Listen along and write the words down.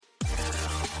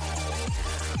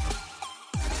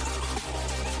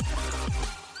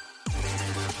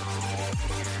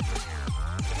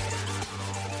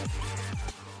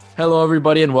Hello,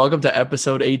 everybody, and welcome to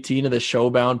episode 18 of the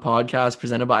Showbound podcast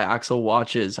presented by Axel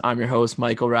Watches. I'm your host,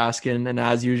 Michael Raskin, and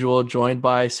as usual, joined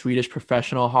by Swedish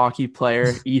professional hockey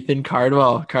player Ethan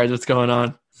Cardwell. Cards, what's going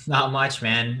on? Not much,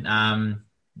 man.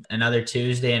 Another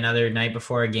Tuesday, another night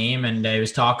before a game, and it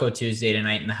was Taco Tuesday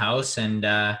tonight in the house, and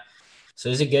so it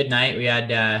was a good night. We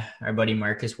had our buddy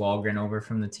Marcus Wahlgren over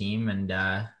from the team,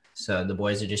 and so the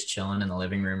boys are just chilling in the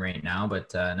living room right now,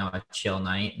 but no, a chill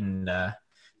night, and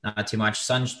not too much.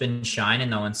 Sun's been shining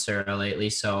though in Surrey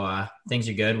lately, so things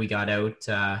are good. We got out,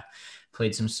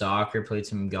 played some soccer, played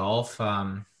some golf.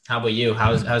 How about you?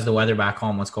 How's the weather back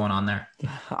home? What's going on there?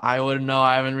 I wouldn't know.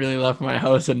 I haven't really left my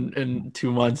house in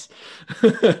 2 months.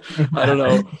 I don't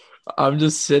know. I'm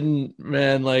just sitting,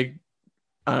 man, like,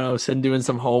 I don't know, sitting doing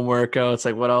some home workouts.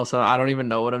 Like, what else? I don't even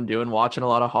know what I'm doing. Watching a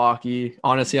lot of hockey.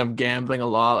 Honestly, I'm gambling a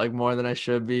lot, like more than I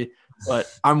should be. But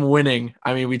I'm winning.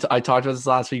 I mean, I talked about this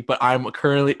last week, but I'm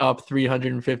currently up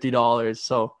 $350.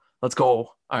 So let's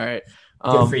go. All right.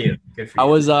 Good for you. Good for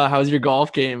you. How's your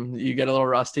golf game? You get a little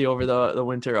rusty over the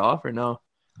winter off or no?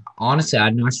 Honestly,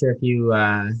 I'm not sure if you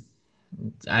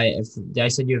did I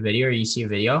send you a video or you see a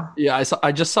video? Yeah,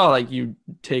 I just saw like you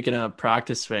taking a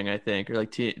practice swing, I think, or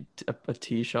like a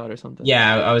tee shot or something.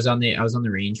 Yeah, I was on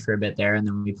the range for a bit there, and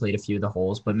then we played a few of the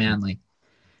holes. But man, like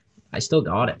I still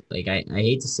got it. Like I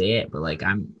hate to say it, but like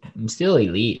I'm still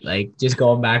elite. Like just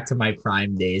going back to my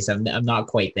prime days, I'm not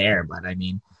quite there, but I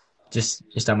mean, just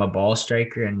I'm a ball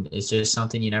striker, and it's just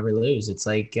something you never lose. It's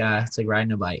like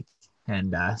riding a bike,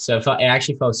 and so it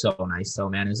actually felt so nice. So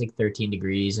man, it was like 13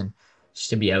 degrees, and just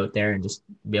to be out there and just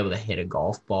be able to hit a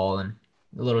golf ball and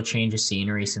a little change of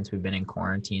scenery since we've been in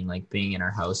quarantine, like being in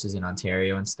our houses in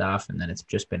Ontario and stuff, and then it's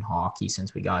just been hockey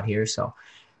since we got here. So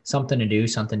something to do,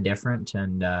 something different.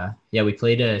 And yeah, we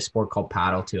played a sport called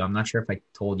paddle too. I'm not sure if I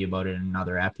told you about it in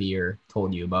another epi or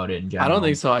told you about it in general. I don't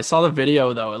think so. I saw the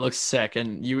video though. It looks sick,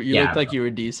 and you looked like you were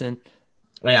decent.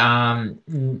 Not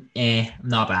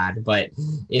bad, but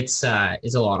it's a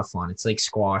lot of fun. It's like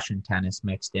squash and tennis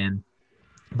mixed in,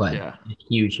 but Yeah.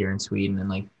 huge here in Sweden and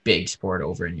like big sport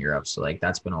over in Europe. So like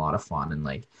that's been a lot of fun, and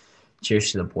like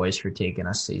cheers to the boys for taking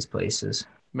us to these places.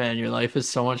 Man, your life is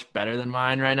so much better than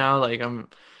mine right now. Like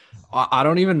I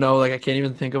don't even know. Like I can't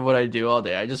even think of what I do all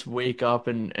day. I just wake up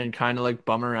and kind of like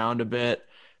bum around a bit.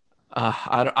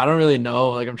 I don't really know.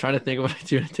 Like I'm trying to think of what I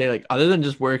do today. Like other than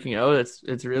just working out,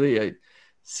 it's really I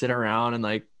sit around and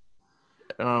like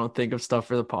I don't know, think of stuff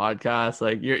for the podcast.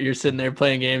 Like you're sitting there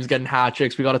playing games, getting hat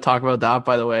tricks. We got to talk about that,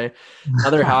 by the way.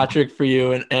 Another hat trick for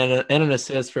you and an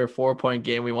assist for a 4-point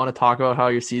game. We want to talk about how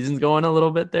your season's going a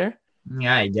little bit there.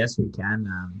 Yeah, I guess we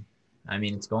can. I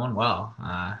mean, it's going well.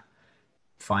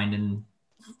 Getting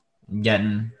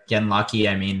lucky.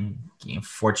 I mean,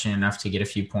 fortunate enough to get a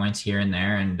few points here and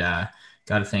there, and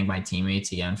got to thank my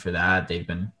teammates again for that. They've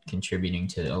been contributing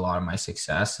to a lot of my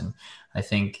success, and I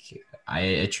think I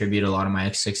attribute a lot of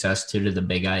my success to the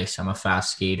big ice. I'm a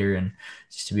fast skater, and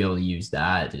just to be able to use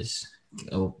that is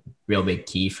a real big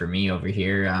key for me over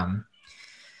here.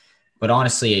 But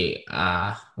honestly,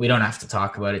 we don't have to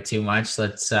talk about it too much.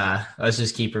 Let's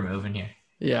just keep her moving here.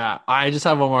 Yeah, I just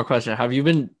have one more question. Have you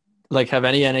been have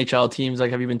any NHL teams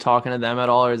have you been talking to them at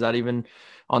all, or is that even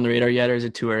on the radar yet, or is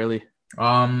it too early?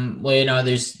 Well,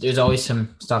 there's always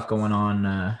some stuff going on.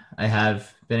 I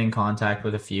have been in contact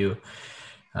with a few.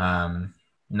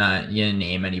 Not you didn't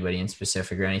name anybody in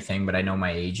specific or anything, but I know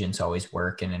my agent's always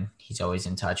working and he's always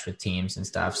in touch with teams and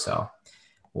stuff. So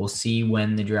we'll see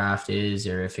when the draft is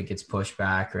or if it gets pushed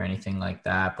back or anything like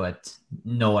that, but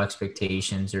no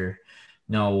expectations or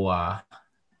no,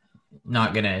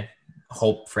 not going to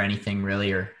hope for anything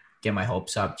really or get my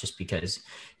hopes up just because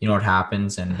you know what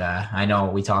happens. And I know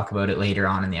we talk about it later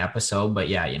on in the episode, but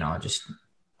yeah, just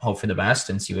hope for the best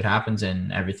and see what happens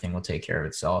and everything will take care of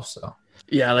itself. So.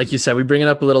 Yeah, like you said, we bring it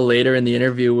up a little later in the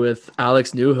interview with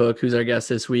Alex Newhook, who's our guest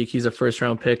this week. He's a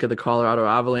first-round pick of the Colorado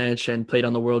Avalanche and played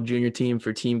on the World Junior team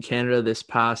for Team Canada this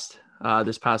past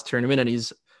tournament. And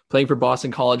he's playing for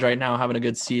Boston College right now, having a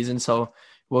good season. So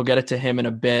we'll get it to him in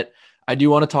a bit. I do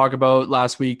want to talk about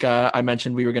last week. I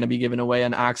mentioned we were going to be giving away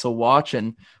an Axel watch,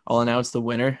 and I'll announce the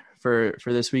winner for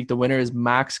this week. The winner is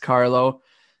Max Carlo.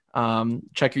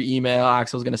 Check your email.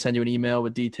 Axel's going to send you an email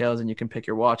with details and you can pick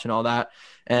your watch and all that.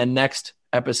 And next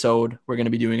episode, we're going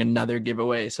to be doing another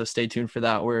giveaway. So stay tuned for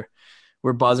that.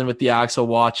 We're buzzing with the Axel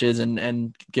watches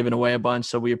and giving away a bunch.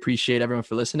 So we appreciate everyone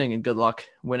for listening and good luck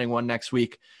winning one next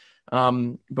week.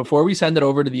 Before we send it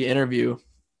over to the interview,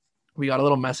 we got a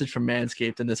little message from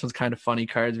Manscaped, and this one's kind of funny,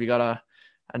 Cards. We got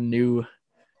a new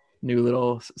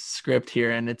little script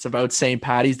here, and it's about St.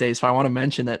 Paddy's Day. So I want to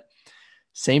mention that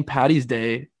St. Paddy's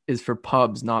Day is for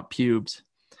pubs, not pubes.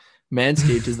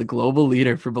 Manscaped is the global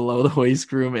leader for below-the-waist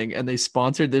grooming, and they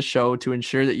sponsored this show to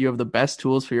ensure that you have the best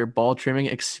tools for your ball trimming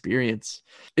experience.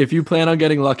 If you plan on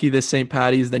getting lucky this St.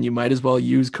 Paddy's, then you might as well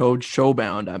use code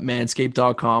SHOWBOUND at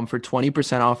manscaped.com for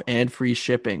 20% off and free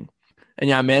shipping. And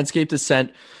yeah, Manscaped has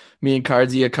sent me and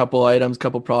Cardsy a couple items,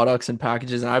 couple products and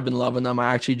packages, and I've been loving them.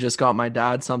 I actually just got my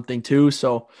dad something too,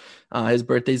 so his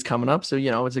birthday's coming up, so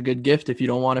it's a good gift if you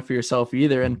don't want it for yourself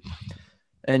either.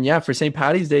 And yeah, for St.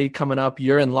 Paddy's Day coming up,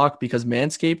 you're in luck because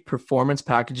Manscaped Performance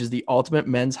Package is the ultimate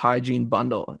men's hygiene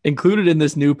bundle. Included in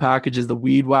this new package is the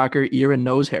Weed Whacker ear and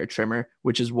nose hair trimmer,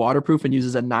 which is waterproof and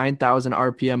uses a 9,000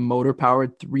 RPM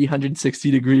motor-powered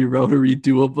 360-degree rotary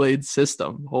dual-blade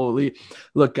system. Holy.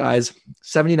 Look, guys,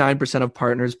 79% of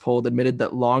partners polled admitted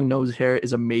that long nose hair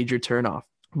is a major turnoff.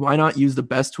 Why not use the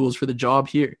best tools for the job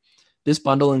here? This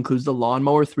bundle includes the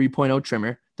Lawnmower 3.0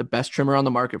 trimmer, the best trimmer on the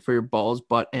market for your balls,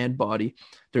 butt, and body.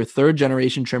 Their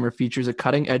third-generation trimmer features a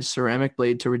cutting-edge ceramic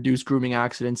blade to reduce grooming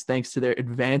accidents thanks to their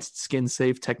advanced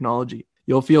skin-safe technology.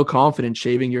 You'll feel confident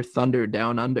shaving your thunder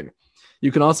down under.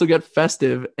 You can also get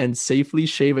festive and safely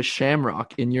shave a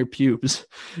shamrock in your pubes.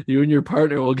 You and your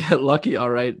partner will get lucky, all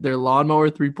right? Their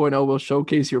Lawnmower 3.0 will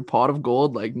showcase your pot of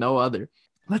gold like no other.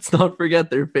 Let's not forget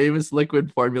their famous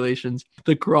liquid formulations,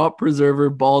 the Crop Preserver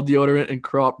Ball Deodorant and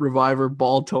Crop Reviver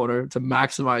Ball Toner to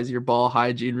maximize your ball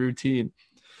hygiene routine.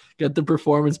 Get the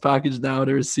Performance Package now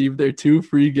to receive their 2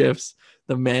 free gifts,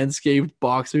 the Manscaped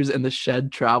Boxers and the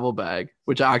Shed Travel Bag,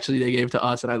 which actually they gave to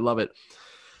us, and I love it.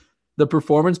 The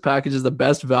Performance Package is the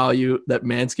best value that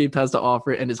Manscaped has to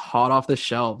offer and is hot off the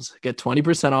shelves. Get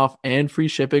 20% off and free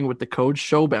shipping with the code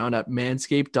SHOWBOUND at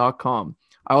manscaped.com.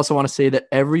 I also want to say that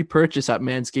every purchase at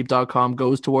manscaped.com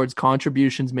goes towards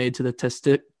contributions made to the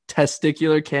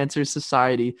Testicular Cancer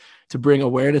Society to bring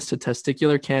awareness to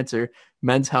testicular cancer,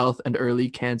 men's health, and early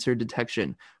cancer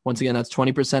detection. Once again, that's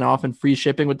 20% off and free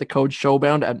shipping with the code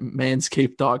SHOWBOUND at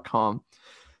manscaped.com.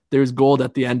 There's gold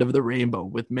at the end of the rainbow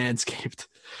with Manscaped.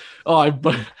 Oh, I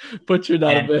butchered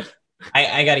that a bit.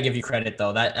 I got to give you credit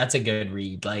though. That's a good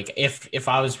read. Like if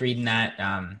I was reading that,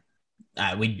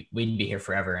 we'd be here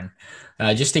forever.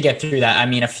 And just to get through that, I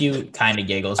mean, a few kind of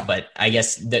giggles, but I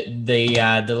guess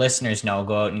the listeners know,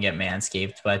 go out and get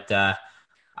Manscaped. But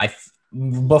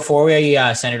before we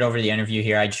send it over to the interview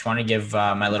here, I just want to give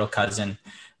my little cousin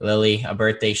Lily a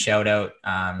birthday shout out.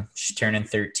 She's turning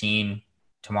 13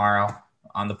 tomorrow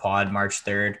on the pod, March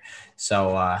 3rd.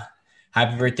 So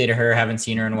happy birthday to her. Haven't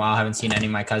seen her in a while. Haven't seen any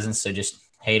of my cousins. So just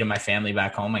hey to my family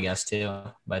back home, I guess, too.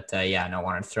 But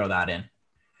wanted to throw that in.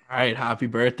 All right. Happy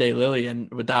birthday, Lily.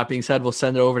 And with that being said, we'll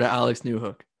send it over to Alex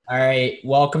Newhook. All right.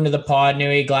 Welcome to the pod,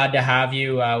 Newey. Glad to have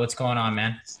you. What's going on,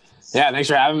 man? Yeah, thanks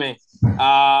for having me.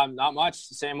 Not much.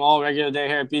 Same old regular day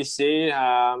here at BC.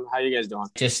 How you guys doing?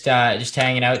 Just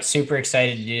hanging out. Super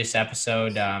excited to do this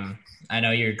episode. I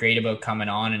know you're great about coming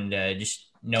on and just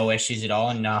no issues at all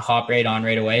and hop right on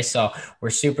right away. So we're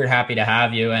super happy to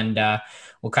have you. And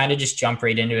we'll kind of just jump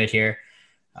right into it here.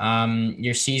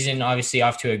 Your season obviously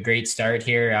off to a great start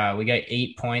here. We got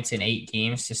 8 points in 8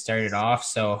 games to start it off.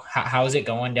 So how's it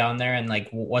going down there? And like,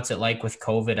 what's it like with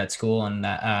COVID at school and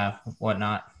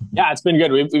whatnot? Yeah, it's been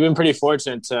good. We've been pretty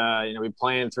fortunate to, be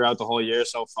playing throughout the whole year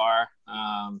so far.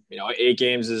 8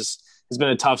 games has been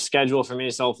a tough schedule for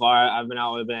me so far. I've been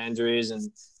out with a bit of injuries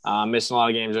and missing a lot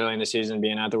of games early in the season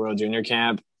being at the World Junior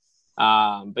Camp.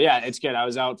 But yeah, it's good. I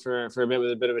was out for a bit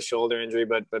with a bit of a shoulder injury,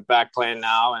 but back playing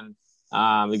now, and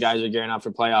the guys are gearing up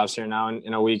for playoffs here now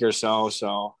in a week or so.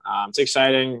 So it's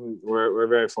exciting. We're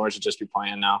very fortunate to just be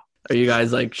playing now. Are you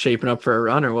guys like shaping up for a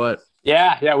run or what?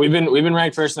 Yeah. We've been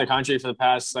ranked first in the country for the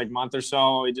past month or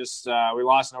so. We just we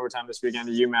lost in overtime this weekend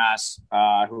to UMass,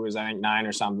 who was I think 9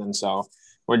 or something. So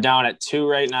we're down at 2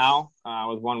 right now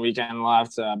with 1 weekend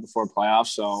left before playoffs.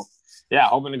 So yeah,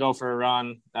 hoping to go for a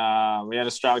run. We had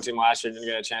a strong team last year, didn't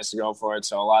get a chance to go for it.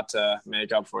 So a lot to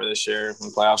make up for this year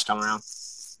when playoffs come around.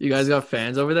 You guys got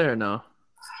fans over there or no?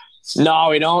 No,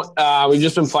 we don't. We've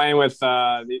just been playing with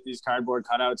these cardboard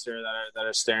cutouts here that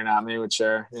are staring at me, which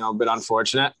are a bit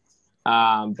unfortunate.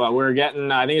 But we're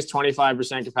getting, I think it's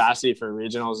 25% capacity for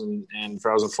regionals and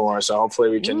Frozen Four. So hopefully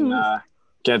we can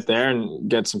get there and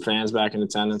get some fans back in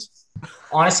attendance.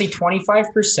 Honestly,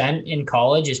 25% in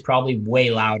college is probably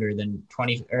way louder than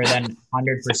 100%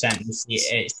 in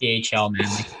CHL, man.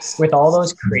 Like, with all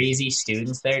those crazy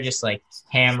students there, just like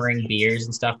hammering beers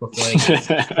and stuff before they get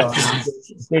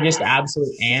they're just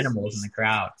absolute animals in the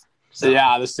crowd. So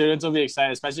yeah, the students will be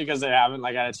excited, especially because they haven't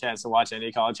had a chance to watch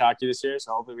any college hockey this year.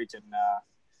 So hopefully we can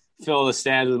fill the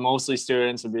stands with mostly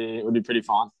students. Would be pretty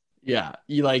fun. Yeah,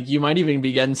 you might even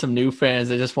be getting some new fans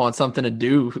that just want something to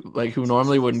do, like who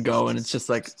normally wouldn't go. And it's just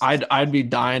like I'd be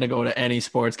dying to go to any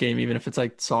sports game, even if it's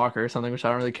like soccer or something, which I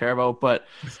don't really care about. But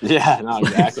Yeah, no,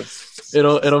 exactly.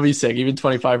 it'll be sick. Even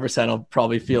 25% will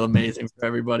probably feel amazing for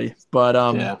everybody. But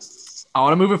Yeah. I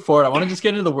want to move it forward. I want to just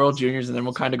get into the World Juniors, and then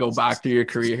we'll kind of go back through your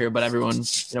career here. But everyone,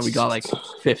 we got like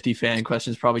 50 fan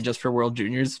questions probably just for World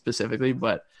Juniors specifically.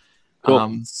 But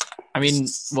Cool. I mean,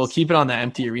 we'll keep it on the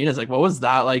empty arenas. Like, what was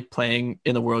that like playing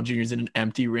in the World Juniors in an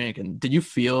empty rink? And did you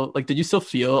still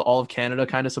feel all of Canada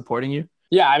kind of supporting you?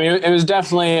 Yeah, I mean, it was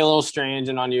definitely a little strange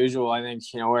and unusual. I think,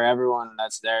 where everyone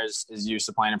that's there is used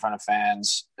to playing in front of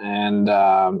fans. And,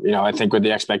 I think with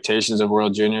the expectations of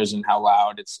World Juniors and how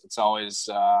loud it's always,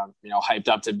 hyped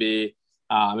up to be,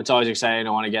 it's always exciting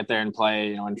to want to get there and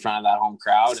play, in front of that home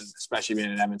crowd. And especially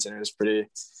being in Edmonton, it was pretty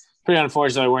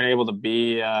unfortunate we weren't able to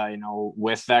be,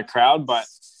 with that crowd. But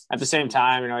at the same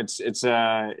time, it's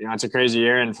a crazy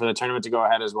year, and for the tournament to go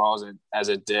ahead as well as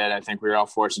it did, I think we were all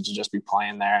fortunate to just be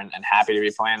playing there and happy to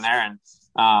be playing there. And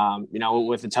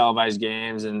with the televised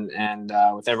games and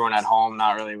with everyone at home,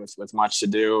 not really with much to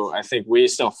do, I think we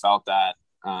still felt that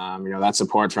that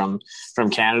support from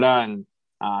Canada and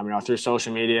through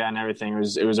social media and everything.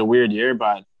 It was a weird year,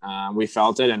 but we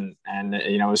felt it, and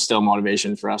it was still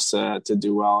motivation for us to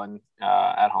do well and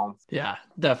at home. Yeah,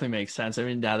 definitely makes sense. I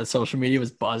mean, the social media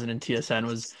was buzzing, and TSN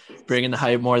was bringing the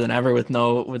hype more than ever with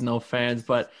no fans.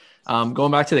 But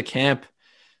going back to the camp,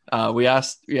 we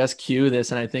asked Q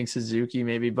this, and I think Suzuki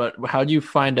maybe. But how do you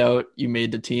find out you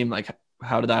made the team? Like,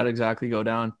 how did that exactly go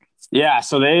down? Yeah,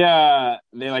 so they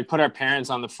like put our parents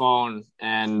on the phone,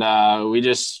 and we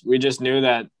just knew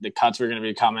that the cuts were going to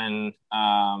be coming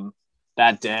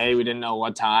that day. We didn't know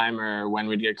what time or when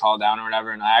we'd get called down or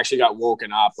whatever. And I actually got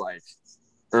woken up like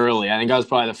early. I think I was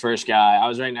probably the first guy. I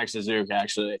was right next to Zook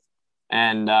actually,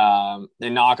 and they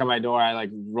knock on my door. I like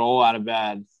roll out of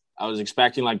bed. I was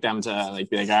expecting like them to like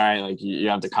be like, all right, like you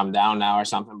have to come down now or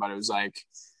something, but it was like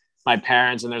my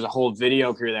parents, and there's a whole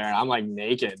video crew there, and I'm like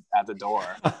naked at the door.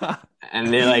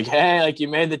 And they're like, hey, like you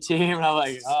made the team. And I'm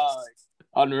like, oh,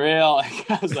 like, unreal. Like,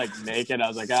 I was like naked. I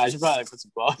was like, I should probably put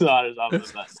some clothes on or something.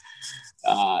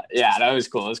 But yeah, that was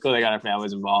cool. It was cool they got our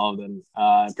families involved, and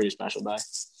pretty special day.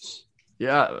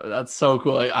 Yeah, that's so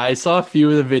cool. Like, I saw a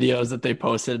few of the videos that they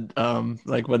posted,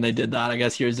 like when they did that. I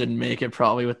guess yours didn't make it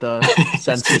probably with the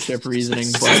censorship reasoning,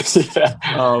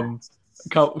 but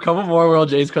couple more World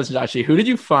Jays questions actually. Who did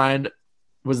you find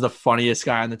was the funniest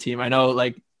guy on the team? I know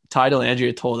like Ty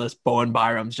Dellandrea told us Bowen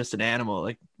Byram's just an animal.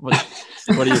 Like what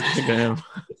do you think of him?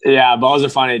 Yeah, Bo's a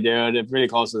funny dude. Pretty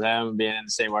close with him, being in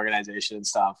the same organization and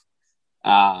stuff.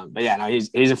 But yeah, no,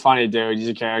 he's a funny dude. He's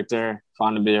a character,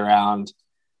 fun to be around.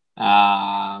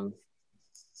 Yeah,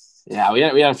 we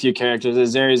had a few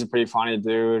characters. Zari's a pretty funny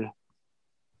dude.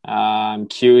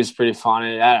 Q's pretty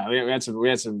funny. Yeah, we had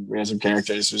some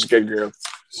characters. It was a good group.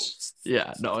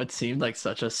 Yeah, no, it seemed like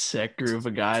such a sick group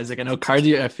of guys. Like I know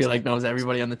Cardi, I feel like knows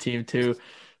everybody on the team too.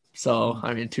 So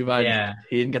I mean, too bad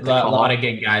he didn't get the call. A lot of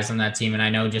good guys on that team, and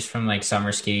I know just from like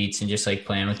summer skates and just like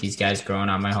playing with these guys growing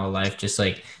up my whole life, just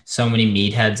like so many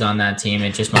meatheads on that team.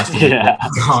 It just must be a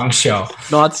long show.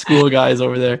 Not school guys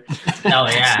over there. Oh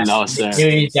yeah, no sir.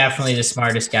 He's definitely the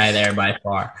smartest guy there by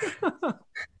far.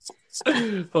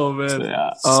 Oh man.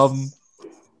 Yeah.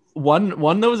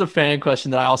 One that was a fan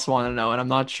question that I also want to know, and I'm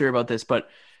not sure about this, but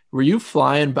were you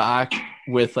flying back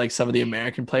with like some of the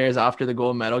American players after the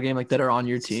gold medal game, like that are on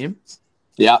your team?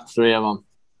 Yeah, 3 of them.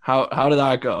 How did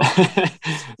that go?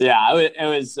 Yeah, it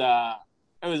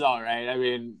was all right. I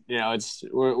mean,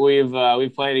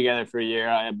 we've played together for a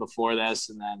year before this,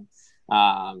 and then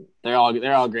they're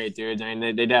all great dudes. I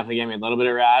mean, they definitely gave me a little bit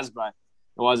of razz, but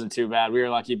it wasn't too bad. We were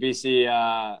lucky.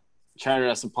 BC chartered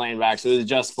us a plane back, so it was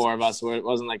just 4 of us. So it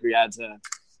wasn't like we had to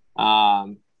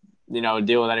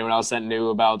deal with anyone else that knew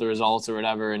about the results or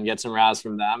whatever and get some razz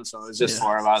from them. So it was just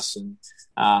 4 of us, and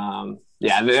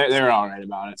they're all right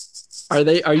about it.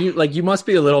 Are you like, you must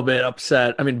be a little bit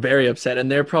upset? I mean, very upset,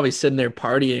 and they're probably sitting there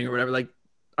partying or whatever. Like,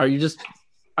 are you just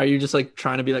like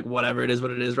trying to be like, whatever it is, what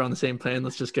it is, we're on the same plane,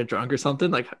 let's just get drunk or something?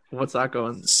 Like, what's that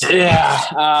going? Yeah,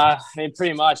 I mean,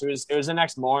 pretty much. It was the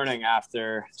next morning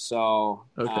after, so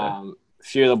okay. A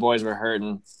few of the boys were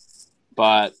hurting,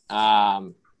 but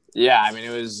yeah, I mean,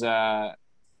 it was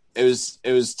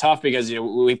tough because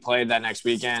we played that next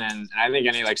weekend, and I think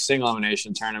any like single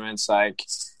elimination tournaments, like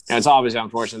it's obviously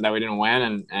unfortunate that we didn't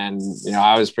win, and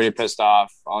I was pretty pissed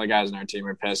off. All the guys in our team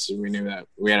were pissed, and we knew that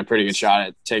we had a pretty good shot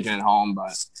at taking it home,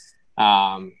 but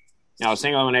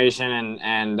single elimination,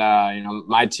 and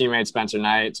my teammate Spencer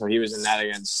Knight, so he was in net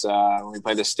against when we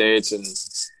played the States, and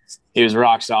he was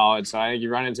rock solid. So I think you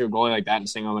run into a goalie like that in a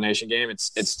single elimination game,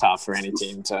 it's tough for any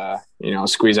team to,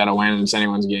 squeeze out a win. It's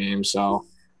anyone's game. So,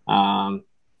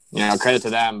 credit to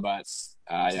them, but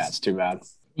it's too bad.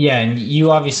 Yeah, and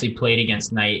you obviously played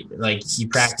against Knight. Like, you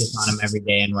practice on him every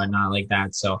day and whatnot like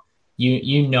that. So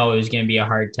you know it was going to be a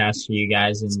hard test for you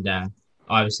guys, and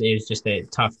obviously it was just a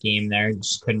tough game there.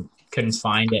 Just couldn't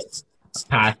find it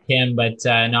past him. But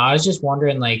no, I was just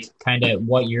wondering, like, kind of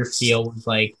what your feel was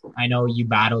like. I know you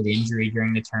battled injury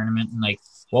during the tournament, and like,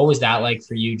 what was that like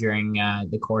for you during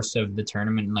the course of the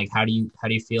tournament? And like, how do you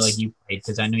feel like you played?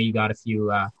 Because I know you got a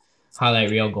few highlight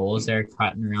reel goals there,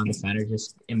 cutting around defenders,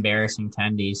 just embarrassing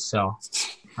tendies. So,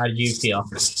 how did you feel?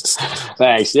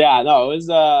 Thanks. Yeah, no, it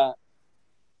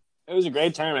was a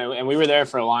great tournament, and we were there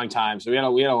for a long time. So we had a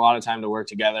lot of time to work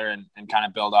together and kind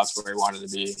of build up to where we wanted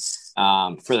to be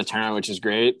for the tournament, which is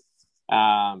great.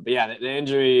 But yeah, the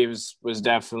injury was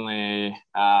definitely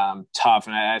tough,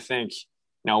 and I think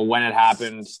when it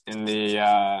happened in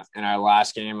our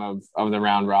last game of the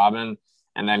round robin,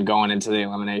 and then going into the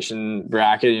elimination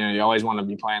bracket, you always want to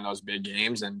be playing those big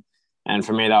games, and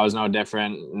for me that was no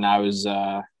different. And I was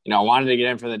wanted to get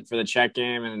in for the Czech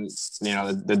game, and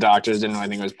the doctors didn't really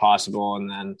think it was possible, and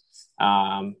then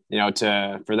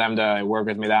for them to work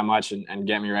with me that much and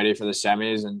get me ready for the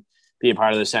semis and be a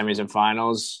part of the semis and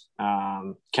finals.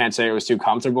 Can't say it was too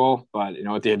comfortable, but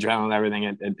with the adrenaline and everything,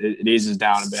 it eases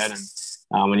down a bit,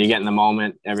 and when you get in the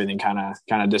moment, everything kind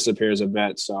of disappears a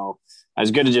bit. So it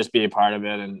was good to just be a part of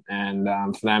it, and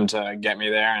for them to get me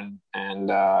there and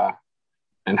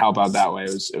help out that way,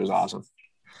 it was awesome.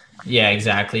 Yeah,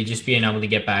 exactly. Just being able to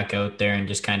get back out there and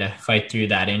just kind of fight through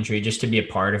that injury, just to be a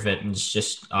part of it. And it's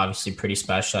just obviously pretty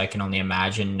special. I can only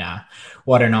imagine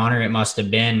what an honor it must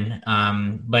have been.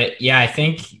 But yeah, I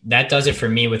think that does it for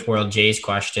me with World J's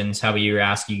questions. How about you,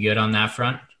 Rask? You good on that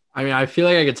front? I mean, I feel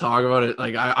like I could talk about it.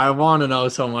 Like, I want to know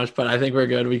so much, but I think we're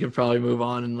good. We could probably move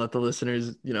on and let the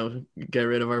listeners, get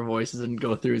rid of our voices and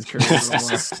go through his career a little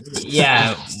more.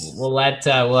 Yeah, we'll let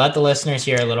the listeners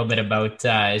hear a little bit about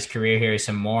his career here,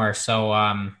 some more. So,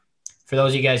 for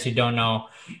those of you guys who don't know,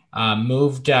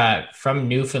 moved from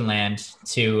Newfoundland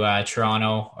to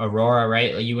Toronto, Aurora,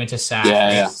 right? You went to SAC.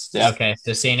 Yeah. Okay,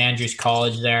 so St. Andrews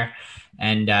College there.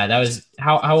 And that was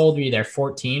how old were you there?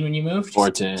 14 when you moved?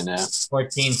 14, yeah.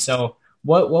 14. So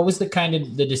what was the kind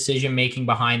of the decision making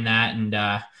behind that, and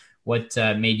what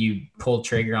made you pull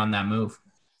trigger on that move?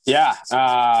 Yeah,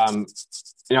 I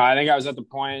think I was at the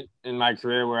point in my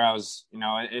career where I was,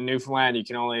 in Newfoundland, you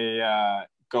can only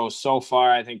go so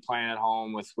far. I think playing at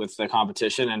home with the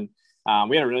competition, and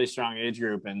we had a really strong age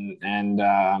group,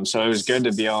 and so it was good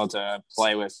to be able to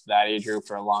play with that age group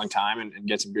for a long time and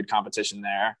get some good competition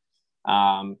there.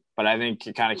 But I think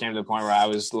it kind of came to the point where I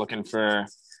was looking for a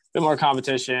bit more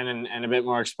competition and a bit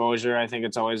more exposure. I think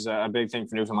it's always a big thing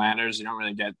for Newfoundlanders. You don't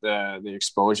really get the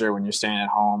exposure when you're staying at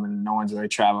home, and no one's really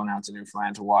traveling out to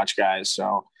Newfoundland to watch guys.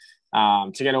 So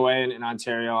to get away in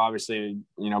Ontario, obviously,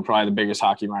 probably the biggest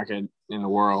hockey market in the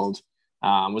world,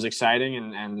 was exciting,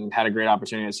 and had a great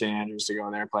opportunity at St. Andrews to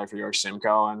go there, play for York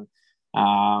Simcoe. And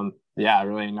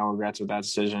really no regrets with that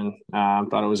decision.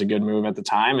 Thought it was a good move at the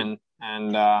time, and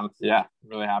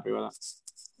really happy with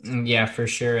it. Yeah, for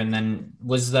sure. And then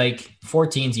was like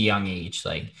 14's a young age,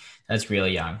 like that's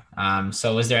really young.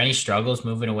 So was there any struggles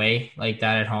moving away like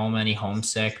that at home, any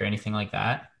homesick or anything like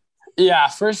that? Yeah,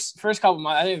 first couple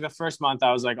months, I think the first month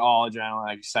I was like all adrenaline,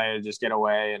 like excited to just get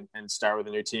away and start with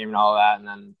a new team and all that. And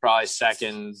then probably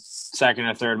second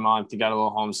or third month, you got a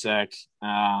little homesick.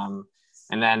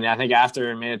 And then I think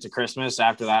after it made it to Christmas,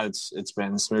 after that, it's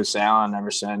been smooth sailing ever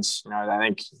since. I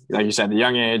think, like you said, the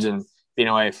young age and being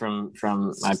away from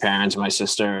my parents and my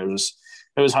sister, it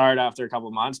was hard after a couple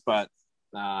of months, but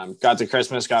got to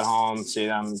Christmas, got home, see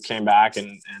them, came back,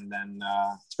 and then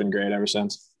it's been great ever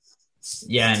since.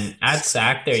 Yeah, and at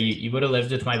SAC there, you would have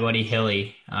lived with my buddy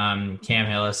Hilly, Cam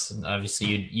Hillis.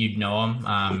 Obviously, you'd know him.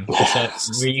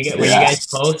 So were you guys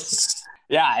close?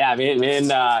 Yeah. Me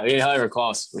and Hilly were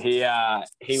close. He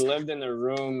lived in the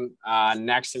room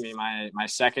next to me my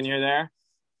second year there.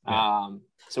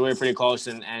 So we were pretty close,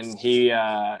 and he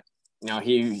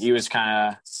he was kind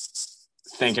of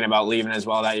thinking about leaving as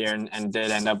well that year, and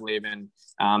did end up leaving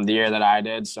the year that I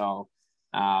did. So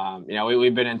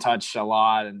we've been in touch a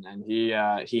lot, and he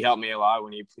helped me a lot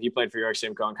when he played for York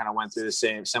Simcoe and kind of went through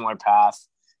the similar path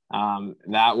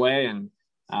that way. And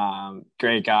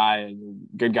great guy,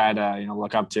 good guy to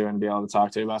look up to and be able to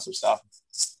talk to about some stuff.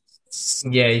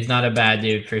 Yeah, he's not a bad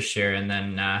dude for sure. And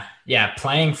then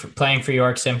playing for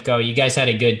York Simcoe, you guys had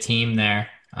a good team there.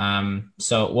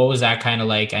 So what was that kind of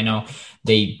like? I know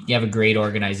you have a great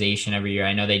organization every year.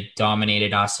 I know they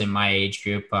dominated us in my age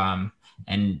group,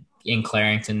 and in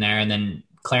Clarington there, and then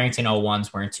Clarington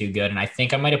 01s weren't too good. And I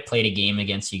think I might have played a game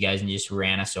against you guys and you just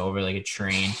ran us over like a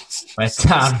train. But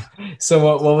so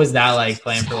what was that like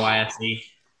playing for YSC?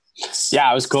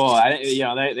 Yeah, it was cool.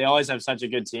 They always have such a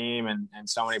good team, and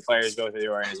so many players go through the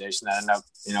organization that end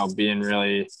up, being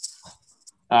really,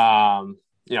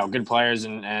 good players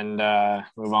and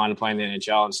move on to playing the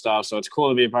NHL and stuff. So it's cool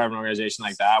to be a part of an organization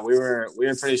like that. We were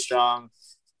pretty strong.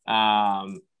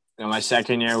 My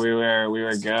second year we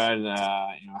were good.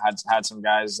 Had some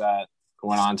guys that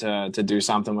went on to do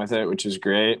something with it, which was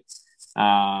great.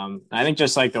 I think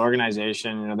just like the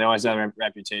organization, they always have a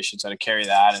reputation, so to carry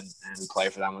that and play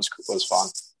for them was fun.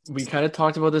 We kind of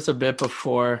talked about this a bit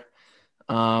before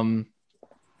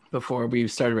we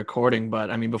started recording, but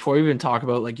I mean, before we even talk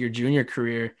about like your junior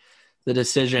career, the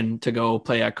decision to go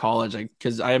play at college, like,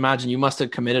 because I imagine you must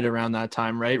have committed around that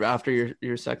time, right? After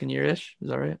your second year-ish, is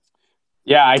that right?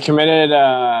 Yeah, I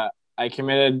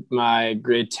committed my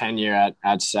grade 10 year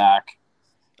at SAC.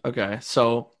 Okay,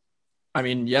 so I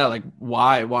mean, yeah, like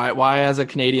why as a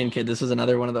Canadian kid, this is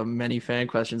another one of the many fan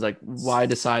questions, like why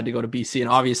decide to go to BC? And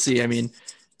obviously, I mean,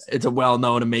 it's a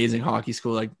well-known, amazing hockey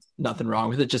school, like nothing wrong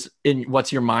with it. Just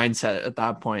what's your mindset at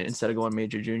that point instead of going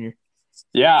major junior?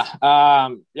 Yeah. I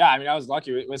mean, I was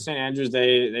lucky with St. Andrews.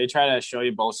 They try to show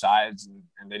you both sides,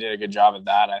 and they did a good job at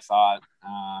that, I thought.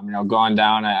 Going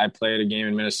down, I played a game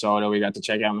in Minnesota. We got to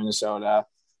check out Minnesota.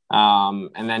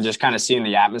 And then just kind of seeing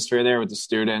the atmosphere there with the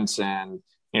students and,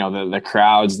 the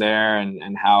crowds there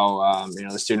and how,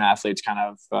 the student athletes kind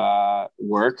of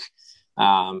work.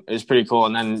 It was pretty cool.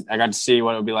 And then I got to see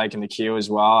what it would be like in the Q as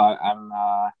well. I'm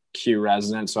a Q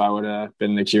resident, so I would have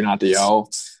been the Q, not the O.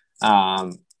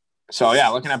 So, yeah,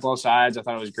 looking at both sides, I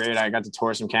thought it was great. I got to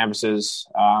tour some campuses,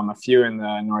 a few in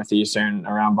the Northeastern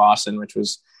around Boston, which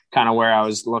was kind of where I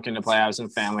was looking to play. I was in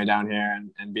family down here,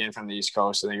 and being from the East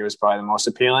Coast, I think it was probably the most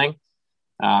appealing.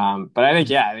 But I think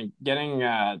getting,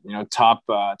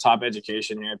 top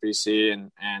education here at BC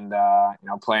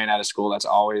and playing at a school that's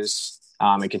always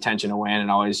in contention to win and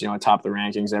always, top the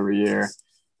rankings every year.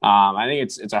 I think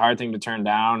it's a hard thing to turn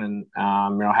down, and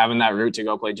having that route to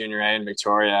go play junior A in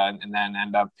Victoria and then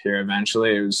end up here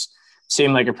eventually,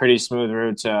 seemed like a pretty smooth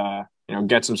route to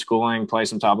get some schooling, play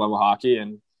some top level hockey,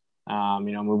 and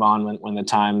move on when the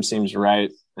time seems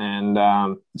right. And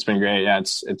it's been great. Yeah,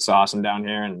 it's awesome down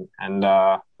here, and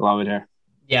love it here.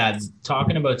 Yeah,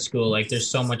 talking about school, like there's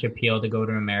so much appeal to go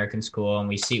to an American school, and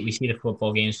we see the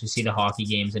football games, we see the hockey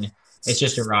games, and it's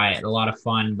just a riot, a lot of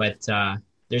fun. But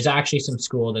there's actually some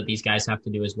school that these guys have to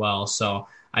do as well. So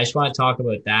I just want to talk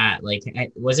about that. Like,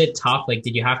 was it tough? Like,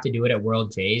 did you have to do it at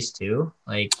World Jays too?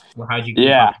 Like, how'd you?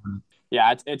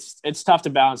 Yeah, it's tough to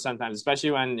balance sometimes,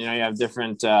 especially when you have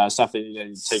different stuff that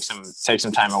you take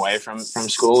some time away from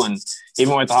school, and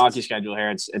even with the hockey schedule here,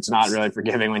 it's not really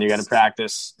forgiving when you got to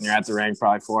practice and you're at the rink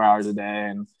probably 4 hours a day,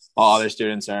 and all other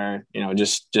students are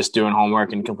just doing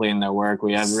homework and completing their work.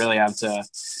 We really have to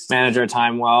manage our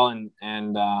time well and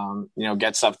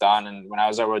get stuff done. And when I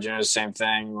was at World Juniors, the same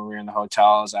thing. When we were in the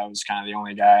hotels, I was kind of the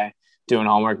only guy doing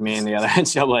homework. Me and the other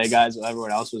NCAA guys,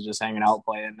 everyone else was just hanging out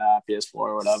playing PS4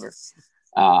 or whatever.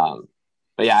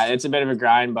 But yeah, it's a bit of a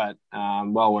grind, but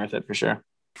well worth it for sure.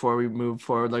 Before we move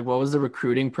forward, like what was the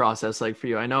recruiting process like for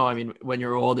you? I know, I mean, when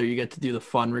you're older, you get to do the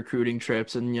fun recruiting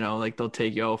trips and, like they'll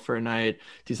take you out for a night,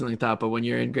 do something like that. But when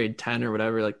you're in grade 10 or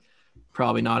whatever, like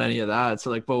probably not any of that.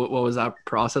 So like, what was that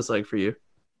process like for you?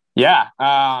 Yeah.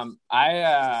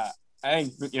 I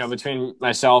think, between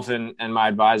myself and my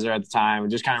advisor at the time, we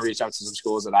just kind of reached out to some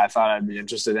schools that I thought I'd be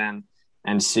interested in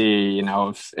and see,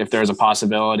 if there was a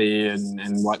possibility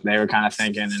and what they were kind of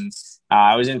thinking. And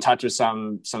I was in touch with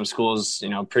some schools,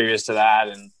 previous to that,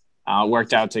 and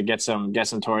worked out to get some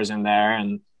tours in there,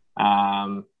 and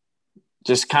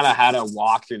just kind of had to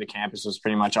walk through the campus was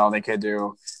pretty much all they could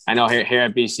do. I know here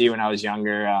at BC when I was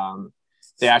younger,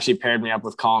 they actually paired me up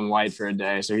with Colin White for a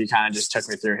day. So he kind of just took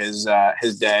me through his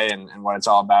day and what it's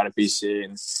all about at BC.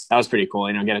 And that was pretty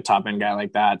cool, get a top end guy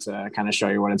like that to kind of show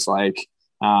you what it's like.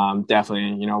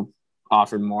 Definitely,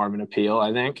 offered more of an appeal,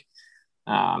 I think.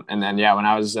 And then, yeah, when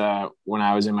I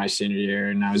was in my senior year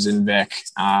and I was in Vic,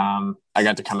 I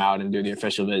got to come out and do the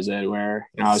official visit where,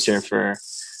 I was here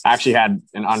I actually had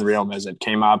an unreal visit.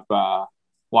 Came up,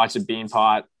 watched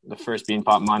the first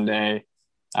Beanpot Monday.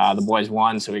 The boys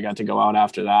won, so we got to go out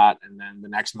after that. And then the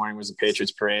next morning was the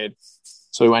Patriots parade.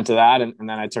 So we went to that, and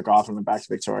then I took off and went back to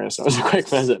Victoria. So it was a quick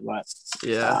visit, but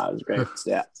yeah, it was great.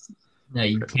 Yeah. No,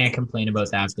 you can't complain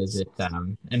about that visit.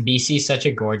 And BC is such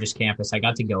a gorgeous campus. I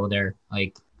got to go there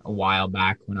like a while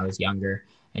back when I was younger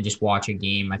and just watch a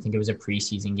game. I think it was a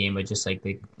preseason game, but just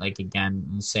like again,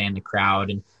 saying the crowd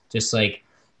and just like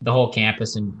the whole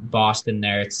campus in Boston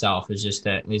there itself is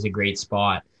a great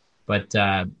spot. But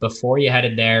before you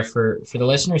headed there, for the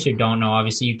listeners who don't know,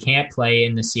 obviously you can't play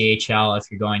in the CHL if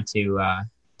you're going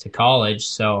to college.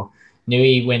 So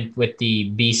Nui went with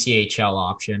the BCHL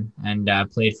option and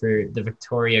played for the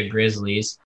Victoria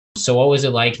Grizzlies. So what was it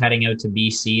like heading out to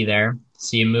BC there?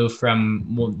 So you moved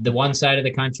from the one side of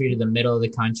the country to the middle of the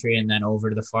country and then over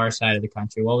to the far side of the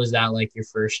country. What was that like your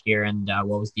first year, and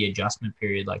what was the adjustment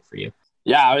period like for you?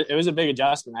 Yeah, it was a big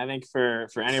adjustment. I think for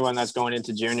anyone that's going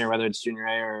into junior, whether it's junior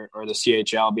A or the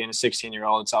CHL, being a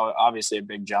 16-year-old, it's obviously a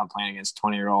big jump playing against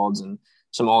 20-year-olds and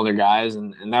some older guys.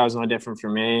 And that was no different for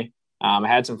me. I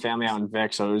had some family out in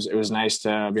Vic, so it was nice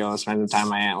to be able to spend the time.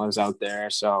 My aunt lives out there.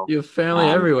 So you have family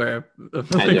everywhere.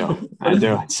 I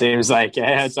do. It seems like you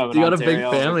got a big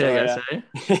family, Victoria. I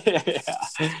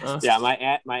guess, eh? Yeah, my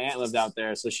aunt lived out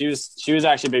there. So she was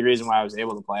actually a big reason why I was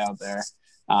able to play out there.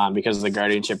 Because of the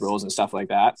guardianship rules and stuff like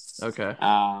that. Okay.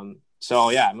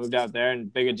 So yeah, I moved out there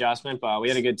and big adjustment, but we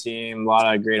had a good team, a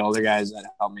lot of great older guys that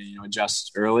helped me,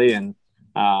 adjust early. And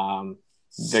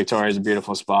Victoria is a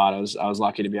beautiful spot. I was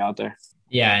lucky to be out there.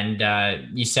 Yeah,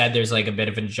 and you said there's like a bit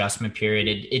of an adjustment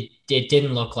period. It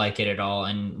didn't look like it at all.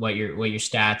 And what your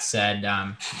stats said,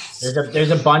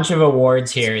 there's a bunch of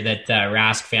awards here that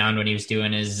Rask found when he was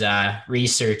doing his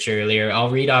research earlier. I'll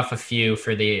read off a few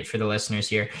for the listeners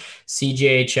here.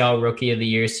 CJHL Rookie of the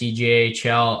Year,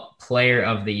 CJHL Player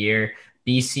of the Year,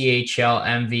 BCHL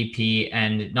MVP,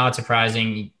 and not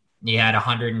surprising, you had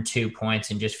 102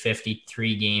 points in just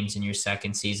 53 games in your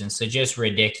second season. So just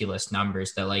ridiculous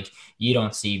numbers that like you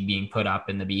don't see being put up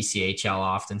in the BCHL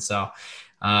often. So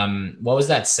what was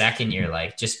that second year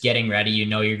like? Just getting ready,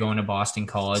 you're going to Boston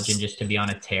College, and just to be on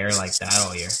a tear like that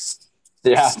all year.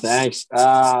 Yeah, thanks.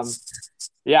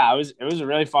 Yeah, it was a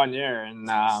really fun year.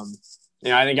 And,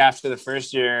 I think after the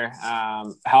first year,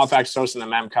 Halifax hosted the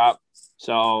Mem Cup.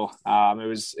 So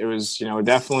it was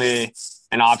definitely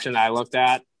an option that I looked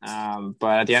at.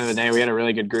 But at the end of the day, we had a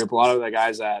really good group. A lot of the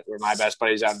guys that were my best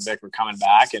buddies out in Vic were coming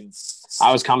back, and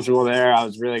I was comfortable there. I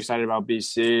was really excited about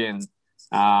BC.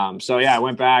 And so, yeah, I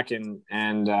went back and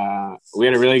we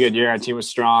had a really good year. Our team was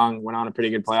strong, went on a pretty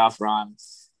good playoff run,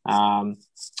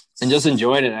 and just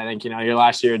enjoyed it. I think, your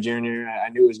last year of junior, I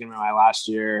knew it was going to be my last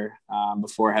year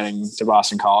before heading to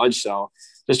Boston College. So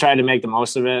just tried to make the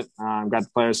most of it. Got to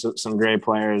play with some great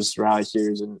players, Riley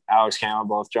Hughes and Alex Campbell,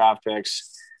 both draft picks.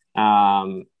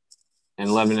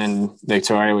 And living in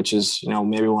Victoria, which is,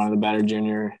 maybe one of the better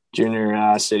junior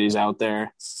cities out there.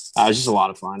 It was just a lot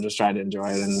of fun. Just tried to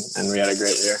enjoy it, and we had a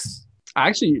great year.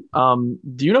 Actually,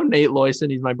 do you know Nate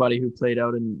Loyson? He's my buddy who played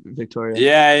out in Victoria.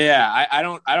 Yeah. I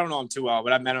don't know him too well,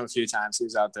 but I've met him a few times. He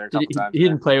was out there a couple times. He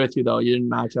didn't play with you though. You didn't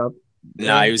match up.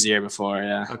 No, he was the year before.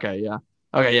 Yeah. Okay.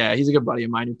 Yeah. He's a good buddy of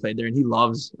mine who played there, and he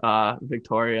loves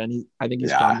Victoria, and I think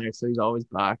he's from there, so he's always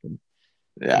back. And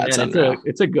yeah,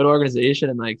 it's a good organization,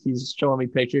 and like he's showing me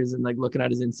pictures and like looking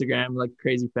at his Instagram like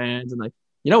crazy fans, and like,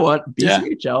 you know what,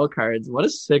 BCHL cards, what a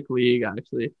sick league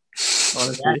actually.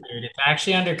 Honestly. Yeah, dude, it's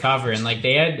actually undercover, and like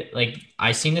they had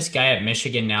I seen this guy at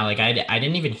Michigan now. Like I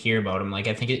didn't even hear about him. Like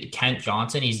I think Kent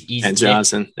Johnson. He's Kent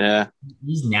Johnson. Yeah,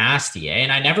 he's nasty,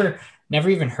 And I never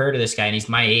even heard of this guy, and he's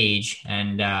my age,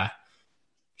 and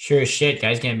sure as shit,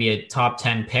 guy's gonna be a top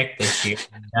 10 pick this year.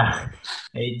 I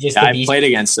played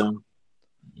against him.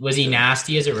 Was he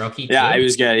nasty as a rookie too? Yeah, he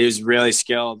was good. He was really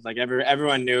skilled. Like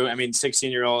everyone knew. I mean,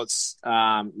 16-year-olds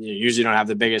usually don't have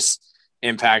the biggest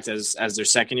impact as their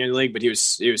second year in the league, but he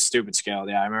was stupid skilled.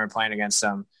 Yeah, I remember playing against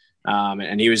him,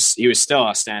 and he was still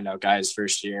a standout guy his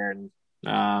first year,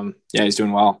 and he's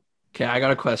doing well. Okay, I got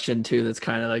a question too. That's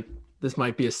kind of like, this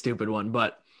might be a stupid one,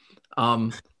 but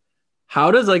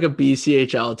how does like a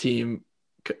BCHL team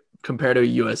compare to a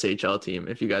USHL team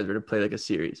if you guys were to play like a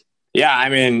series? Yeah, I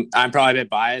mean, I'm probably a bit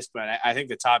biased, but I think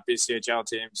the top BCHL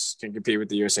teams can compete with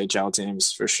the USHL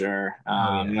teams for sure.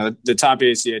 The top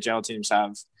BCHL teams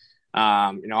have,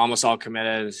 almost all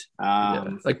committed.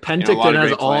 Like Penticton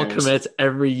has all commits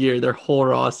every year, their whole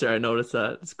roster. I noticed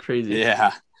that. It's crazy.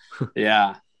 Yeah.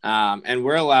 Yeah. And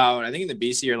we're allowed, I think in the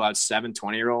BC, you're allowed 7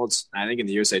 20-year-olds. I think in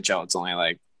the USHL, it's only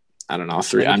like, I don't know,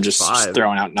 3. I'm just 5.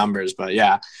 Throwing out numbers, but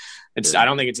I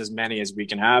don't think it's as many as we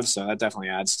can have. So that definitely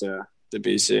adds to the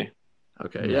BC.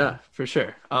 Okay. Yeah, for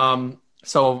sure.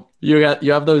 So you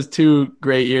have those 2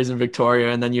 great years in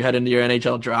Victoria, and then you head into your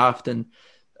NHL draft, and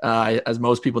as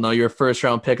most people know, you're a first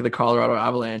round pick of the Colorado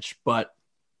Avalanche. But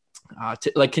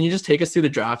can you just take us through the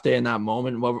draft day in that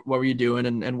moment? What were you doing,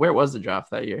 and where was the draft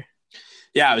that year?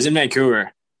 Yeah, I was in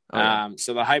Vancouver. Oh, yeah.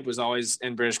 So the hype was always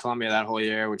in British Columbia that whole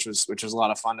year, which was a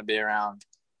lot of fun to be around.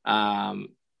 And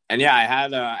yeah, I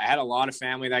had a lot of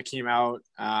family that came out.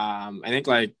 I think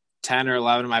like 10 or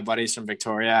 11 of my buddies from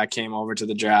Victoria came over to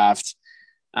the draft.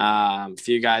 A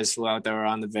few guys flew out that were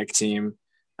on the Vic team.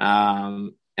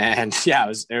 And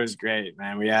yeah, it was great,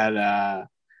 man. We had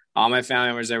all my family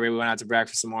members there. We went out to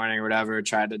breakfast in the morning or whatever,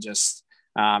 tried to just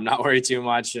not worry too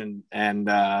much and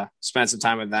spend some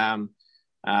time with them.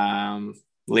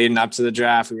 Leading up to the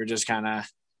draft, we were just kind of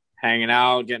hanging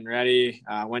out, getting ready.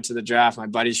 Went to the draft. My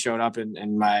buddies showed up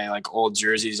in my like old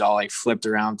jerseys, all like flipped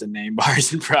around the name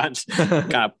bars in front,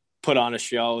 kind of put on a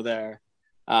show there.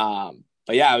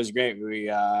 But yeah, it was great. We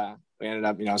ended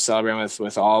up, celebrating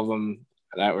with all of them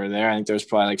that were there. I think there was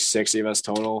probably like 60 of us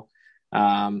total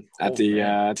at the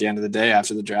end of the day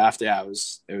after the draft. Yeah, it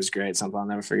was great. Something I'll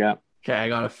never forget. Okay, I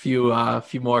got a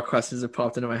few more questions that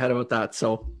popped into my head about that.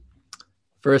 So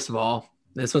first of all,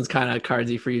 this one's kind of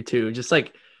cardsy for you too. Just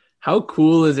like, how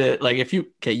cool is it? Like if you're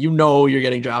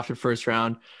getting drafted first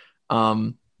round.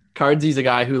 Cardsy's a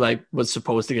guy who like was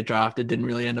supposed to get drafted, didn't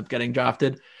really end up getting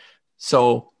drafted.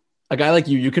 So a guy like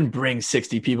you can bring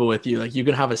 60 people with you. Like you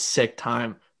can have a sick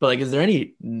time, but like, is there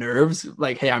any nerves?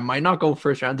 Like, hey, I might not go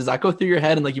first round. Does that go through your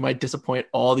head? And like, you might disappoint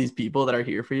all these people that are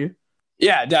here for you?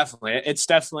 Yeah, definitely. It's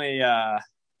definitely,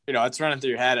 it's running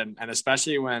through your head. And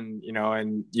especially when,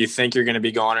 and you think you're going to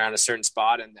be going around a certain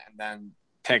spot and then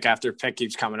pick after pick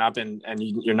keeps coming up and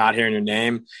you're not hearing your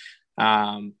name.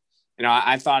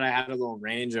 I thought I had a little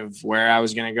range of where I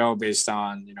was going to go based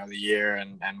on, the year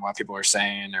and what people were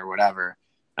saying or whatever.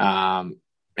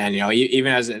 Even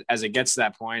as it gets to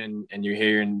that point and you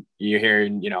hear,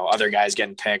 other guys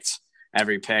getting picked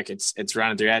every pick, it's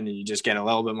running through your head and you just get a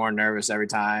little bit more nervous every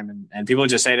time. And people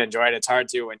just say to enjoy it. It's hard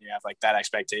to when you have like that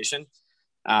expectation.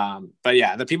 But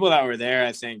yeah, the people that were there,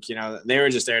 I think, they were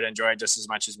just there to enjoy it just as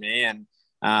much as me. And,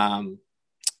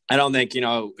 I don't think,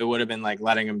 it would have been like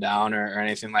letting them down or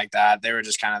anything like that. They were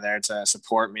just kind of there to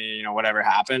support me, whatever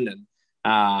happened.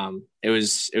 And it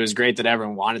was great that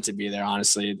everyone wanted to be there.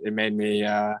 Honestly, it made me,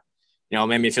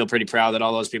 made me feel pretty proud that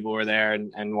all those people were there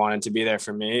and wanted to be there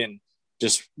for me and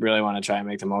just really want to try and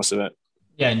make the most of it.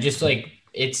 Yeah. And just like,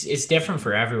 it's different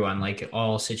for everyone. Like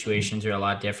all situations are a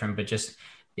lot different, but just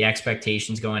the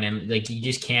expectations going in, like you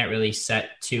just can't really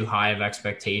set too high of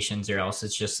expectations or else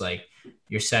it's just like,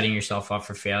 you're setting yourself up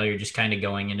for failure, just kind of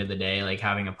going into the day, like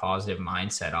having a positive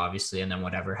mindset, obviously. And then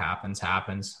whatever happens,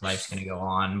 life's going to go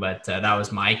on. But that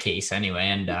was my case anyway.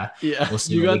 And we'll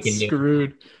see what we can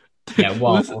screwed. Do. Yeah.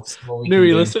 Well,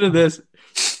 listen to this.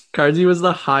 Cardsy was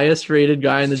the highest rated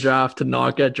guy in the draft to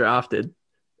not get drafted.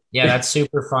 Yeah. That's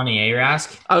super funny.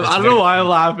 Rask? I don't know why I'm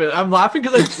laughing. I'm laughing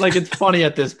because it's funny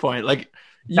at this point. Like,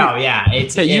 you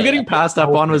getting passed up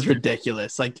on was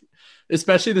ridiculous. Like,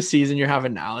 especially the season you're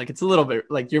having now, like it's a little bit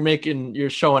like you're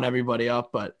showing everybody up,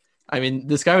 but I mean,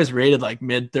 this guy was rated like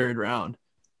mid third round.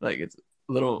 Like it's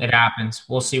a little, it happens.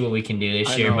 We'll see what we can do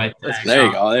this year, but there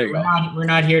you go. We're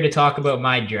not here to talk about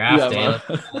my draft day.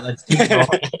 Let's keep going.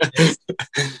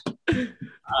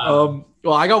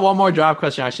 Well, I got one more draft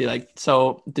question actually. Like,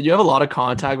 so did you have a lot of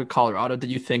contact with Colorado?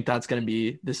 Did you think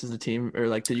this is the team or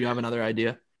like, did you have another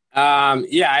idea?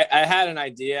 Yeah, I had an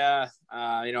idea,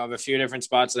 of a few different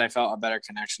spots that I felt a better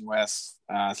connection with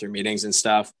through meetings and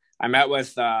stuff. I met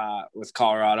with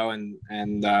Colorado and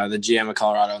the GM of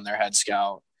Colorado and their head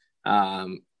scout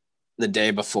the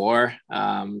day before.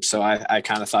 So I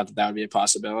kind of thought that would be a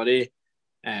possibility.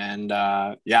 And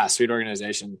sweet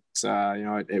organization.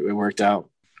 So, it worked out.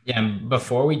 Yeah, and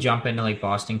before we jump into like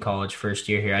Boston College first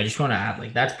year here, I just want to add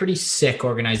like that's pretty sick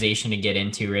organization to get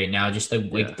into right now. Just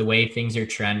the way things are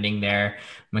trending there.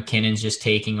 McKinnon's just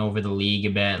taking over the league a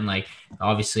bit, and like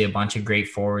obviously a bunch of great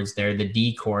forwards there. The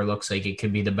D core looks like it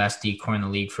could be the best D core in the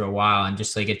league for a while, and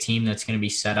just like a team that's going to be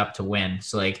set up to win.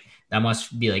 So like that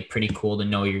must be like pretty cool to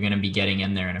know you're going to be getting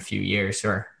in there in a few years,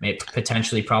 or maybe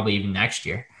potentially probably even next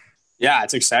year. Yeah,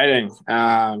 it's exciting.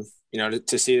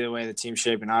 To see the way the team's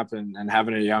shaping up and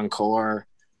having a young core,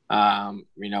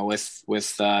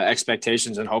 with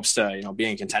expectations and hopes to, be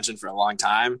in contention for a long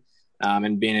time,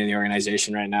 and being in the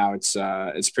organization right now,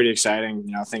 it's pretty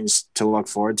exciting, things to look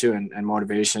forward to and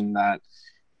motivation that,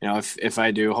 if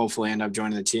I do hopefully end up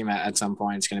joining the team at some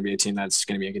point, it's going to be a team that's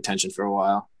going to be in contention for a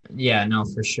while. Yeah, no,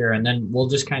 for sure. And then we'll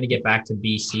just kind of get back to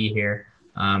BC here.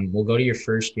 We'll go to your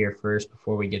first year first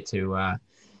before we get to,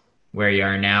 where you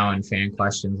are now and fan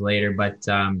questions later, but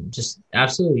just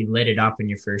absolutely lit it up in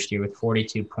your first year with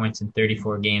 42 points in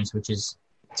 34 games, it's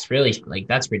really like,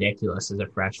 that's ridiculous as a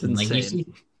freshman. Like you see,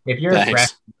 if you're a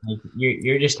freshman, like,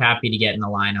 you're just happy to get in the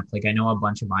lineup. Like I know a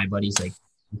bunch of my buddies, like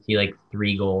you see like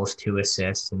 3 goals, 2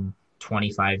 assists, and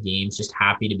 25 games, just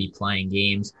happy to be playing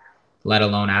games, let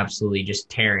alone absolutely just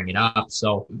tearing it up.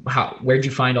 So where'd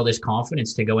you find all this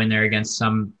confidence to go in there against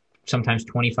sometimes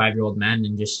 25-year-old men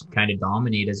and just kind of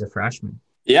dominate as a freshman?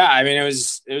 Yeah, I mean, it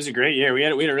was a great year. We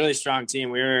had a really strong team.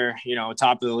 We were,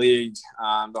 top of the league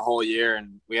the whole year,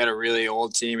 and we had a really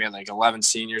old team. We had like 11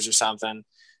 seniors or something.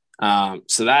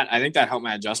 So I think that helped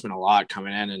my adjustment a lot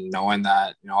coming in and knowing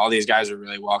that, all these guys are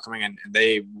really welcoming, and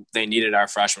they needed our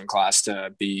freshman class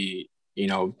to be,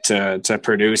 to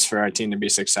produce for our team to be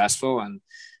successful. And,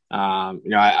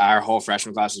 our whole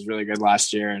freshman class was really good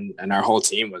last year, and our whole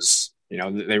team was, we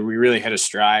really hit a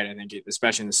stride, I think,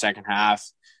 especially in the second half.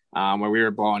 Where we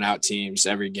were blowing out teams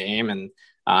every game. And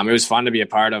it was fun to be a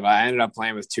part of. I ended up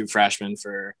playing with 2 freshmen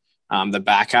for the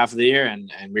back half of the year,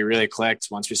 and we really clicked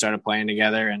once we started playing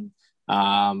together. And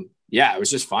it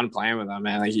was just fun playing with them,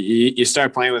 man. Like you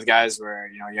start playing with guys where,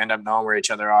 you end up knowing where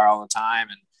each other are all the time.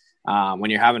 And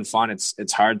when you're having fun,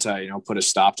 it's hard to, put a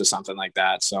stop to something like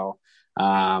that. So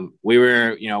we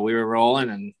were rolling,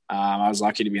 and I was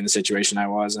lucky to be in the situation I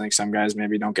was. I think some guys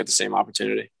maybe don't get the same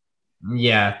opportunity.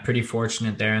 Yeah, pretty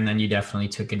fortunate there. And then you definitely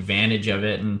took advantage of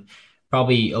it. And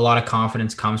probably a lot of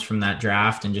confidence comes from that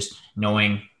draft and just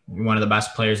knowing you're one of the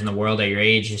best players in the world at your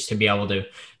age, just to be able to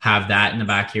have that in the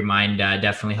back of your mind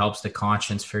definitely helps the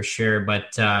conscience for sure.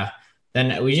 But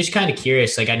then we just kind of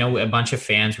curious, like I know a bunch of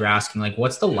fans were asking, like,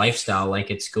 what's the lifestyle like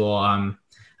at school?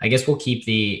 I guess we'll keep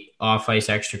the off-ice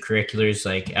extracurriculars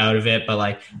like out of it, but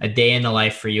like a day in the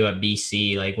life for you at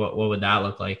BC, like what would that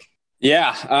look like?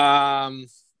 Yeah.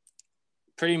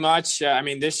 Pretty much. I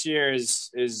mean, this year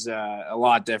is a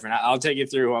lot different. I'll take you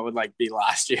through what would be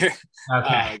last year.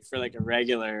 Okay. For like a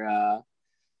regular.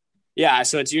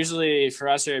 So it's usually for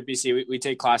us here at BC, we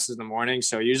take classes in the morning.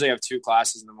 So we usually have 2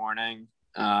 classes in the morning,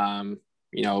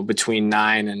 between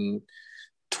 9 and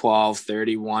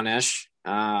 12:30 ish.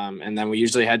 And then we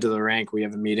usually head to the rink. We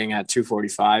have a meeting at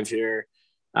 2:45 here.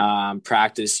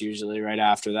 Practice usually right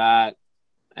after that.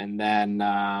 And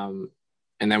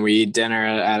then we eat dinner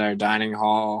at our dining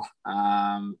hall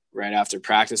right after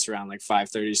practice around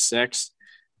 5:36.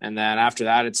 And then after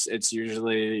that, it's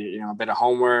usually, a bit of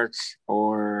homework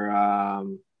or,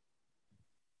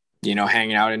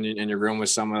 hanging out in your room with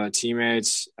some of the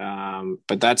teammates.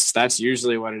 But that's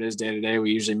usually what it is day to day.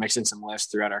 We usually mix in some lifts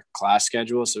throughout our class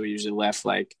schedule. So we usually lift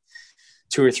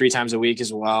 2 or 3 times a week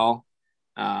as well.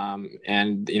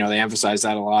 And they emphasize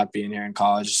that a lot being here in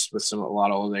college with a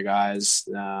lot of older guys.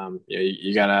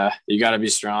 You gotta be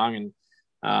strong, and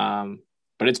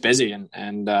but it's busy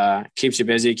and keeps you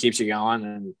busy, keeps you going,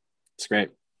 and it's great.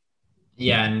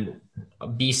 Yeah. And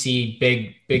BC,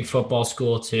 big football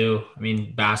school too. I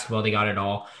mean, basketball, they got it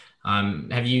all.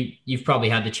 You've probably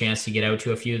had the chance to get out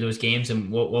to a few of those games,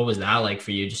 and what was that like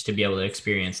for you just to be able to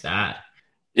experience that?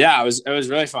 Yeah, it was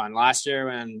really fun last year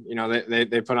when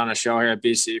they put on a show here at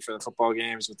BC for the football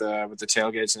games with the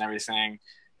tailgates and everything,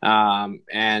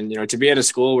 and to be at a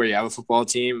school where you have a football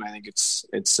team, I think it's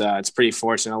pretty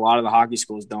fortunate. A lot of the hockey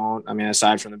schools don't. I mean,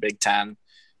 aside from the Big Ten,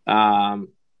 I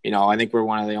think we're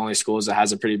one of the only schools that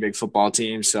has a pretty big football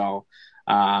team. So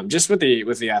just with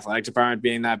the athletic department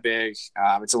being that big,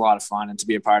 it's a lot of fun, and to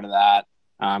be a part of that,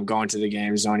 going to the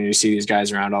games, knowing you see these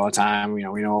guys around all the time. We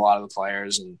know a lot of the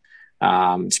players, and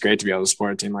it's great to be able to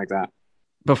support a team like that.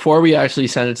 Before we actually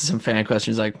send it to some fan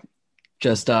questions,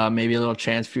 just maybe a little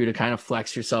chance for you to kind of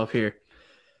flex yourself here.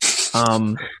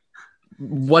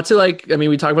 What's it like? I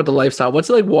mean, we talk about the lifestyle. What's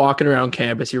it like walking around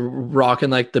campus? You're rocking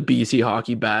the BC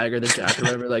hockey bag or the jacket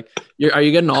or whatever. Are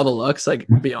you getting all the looks?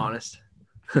 Be honest.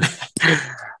 No,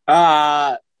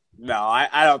 I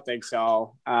don't think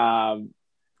so.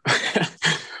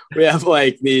 We have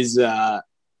these, the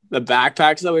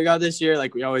backpacks that we got this year,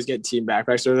 we always get team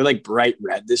backpacks. So they're bright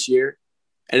red this year,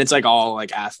 and it's all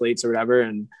athletes or whatever.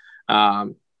 And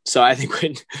so I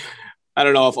think I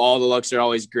don't know if all the looks are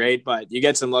always great, but you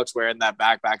get some looks wearing that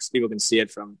backpack so people can see it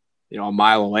from a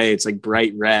mile away. It's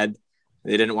bright red.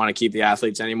 They didn't want to keep the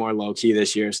athletes any more low key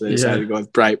this year, so they decided to go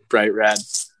with bright red.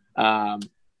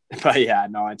 But yeah,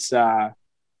 no, it's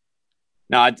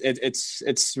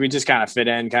we just kind of fit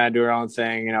in, kind of do our own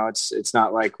thing. It's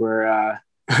not like we're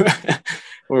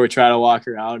where we try to walk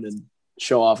around and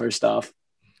show off our stuff.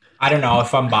 I don't know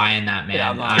if I'm buying that,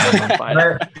 man.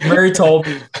 Yeah, Murray told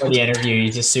me for the interview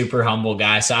he's a super humble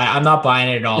guy, so I'm not buying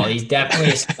it at all. He's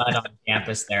definitely a stud on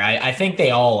campus there. I think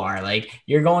they all are.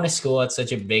 You're going to school at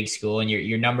such a big school, and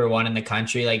you're number 1 in the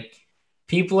country.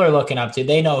 People are looking up to.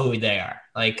 They know who they are.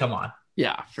 Come on.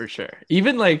 Yeah, for sure.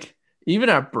 Even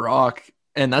at Brock,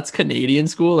 and that's Canadian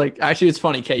school. Like, actually, it's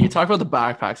funny, Kate. You talk about the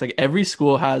backpacks. Like, every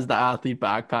school has the athlete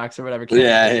backpacks or whatever.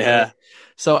 Yeah.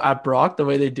 So at Brock, the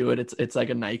way they do it, it's like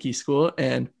a Nike school,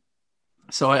 and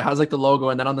so it has like the logo,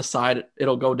 and then on the side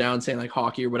it'll go down saying like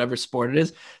hockey or whatever sport it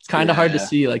is. It's kind of hard to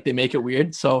see. Like, they make it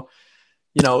weird. So,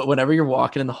 you know, whenever you're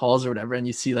walking in the halls or whatever, and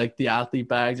you see like the athlete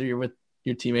bags, or you're with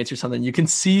your teammates or something, you can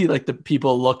see like the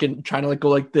people looking, trying to like go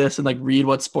like this and like read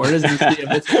what sport it is. And you see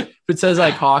if it says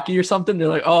like hockey or something, they're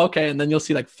like, oh, okay. And then you'll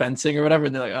see like fencing or whatever,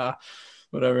 and they're like,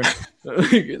 whatever.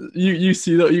 you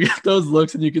see that, you get those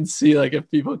looks, and you can see like if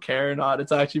people care or not.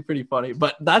 It's actually pretty funny.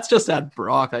 But that's just at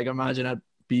Brock. Like, imagine at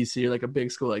BC or like a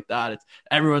big school like that, it's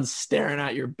everyone's staring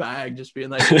at your bag, just being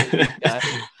like,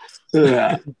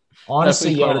 yeah.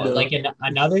 Honestly, like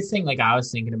another thing, like I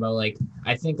was thinking about, like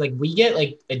I think like we get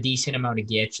like a decent amount of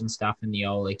gitch and stuff in the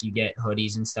O, like you get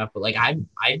hoodies and stuff, but like I've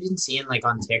been seeing like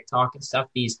on TikTok and stuff,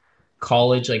 these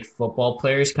college like football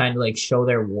players kind of like show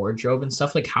their wardrobe and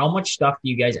stuff. Like, how much stuff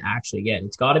do you guys actually get?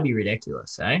 It's got to be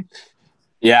ridiculous, eh?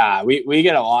 Yeah, we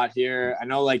get a lot here. I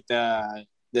know like the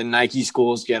Nike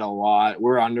schools get a lot.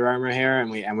 We're Under Armour here,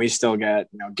 and we still get,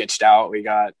 you know, gitched out. We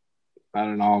got, I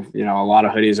don't know, you know, a lot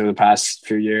of hoodies over the past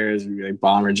few years. We like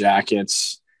bomber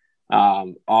jackets,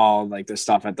 all like the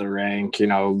stuff at the rink, you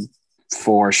know,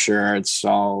 4 shirts,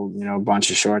 all, you know, a bunch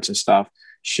of shorts and stuff,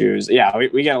 shoes. Yeah,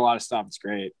 we get a lot of stuff. It's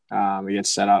great. We get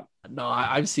set up. No,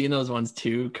 I've seen those ones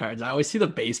too, cards. I always see the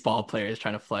baseball players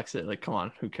trying to flex it. Like, come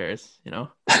on, who cares, you know?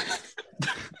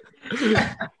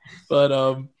 But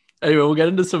anyway, we'll get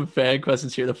into some fan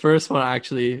questions here. The first one,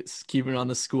 actually, is keeping on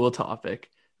the school topic.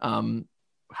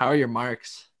 How are your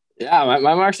marks? Yeah,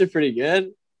 my marks are pretty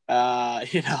good.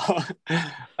 You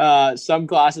know, some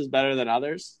classes better than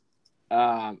others.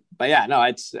 But yeah, no,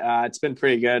 it's been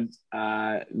pretty good.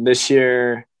 Last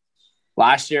year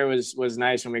was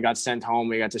nice when we got sent home.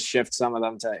 We got to shift some of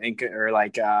them to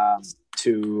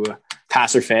to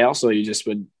pass or fail. So you just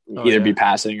would either be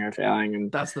passing or failing, and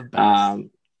that's the best.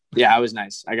 Yeah, it was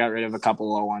nice. I got rid of a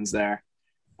couple low ones there.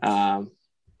 But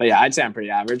yeah, I'd say I'm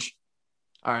pretty average.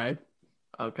 All right.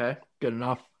 Okay. Good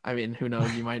enough. I mean, who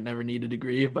knows? You might never need a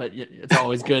degree, but it's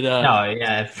always good. No,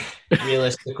 yeah,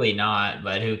 realistically not,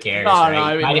 but who cares? No, right?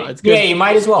 no, I mean, it's good. Yeah, you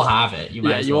might as well have it. You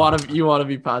want to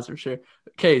be positive, sure.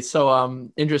 Okay, so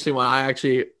interesting one. I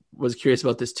actually was curious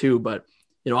about this too, but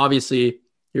you know, obviously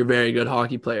you're a very good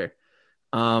hockey player.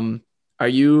 Are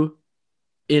you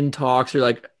in talks or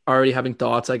like already having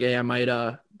thoughts like, hey, I might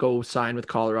go sign with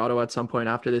Colorado at some point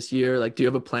after this year? Like, do you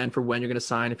have a plan for when you're going to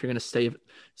sign, if you're going to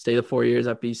stay the 4 years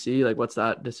at BC? Like, what's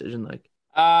that decision like?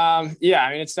 Yeah,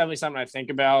 I mean, it's definitely something I think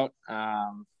about,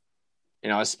 you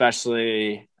know,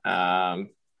 especially,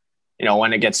 you know,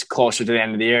 when it gets closer to the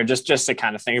end of the year, just to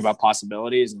kind of think about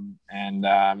possibilities and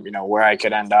you know, where I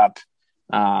could end up,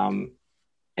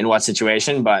 in what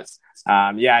situation. But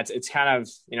yeah, it's kind of,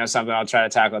 you know, something I'll try to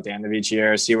tackle at the end of each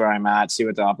year, see where I'm at, see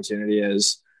what the opportunity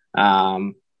is.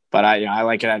 But I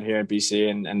like it out here at BC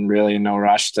and really no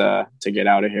rush to get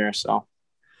out of here. So.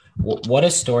 What a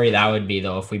story that would be,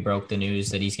 though, if we broke the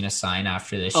news that he's going to sign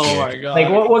after this year. Oh my God. Like,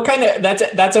 what kind of,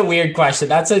 that's a weird question.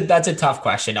 That's a tough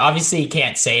question. Obviously he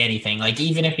can't say anything. Like,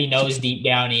 even if he knows deep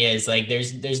down he is, like,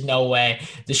 there's no way.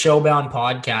 The Showbound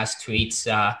podcast tweets,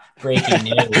 breaking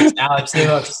news. Alex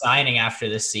Newhook signing after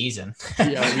this season.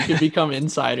 Yeah, we could become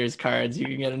insiders, cards. You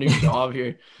can get a new job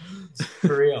here.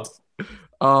 For real.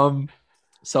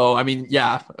 So, I mean,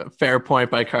 yeah, fair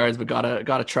point by cards, but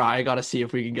gotta try, gotta see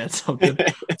if we can get something.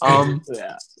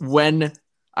 Yeah. When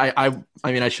I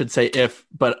mean, I should say if,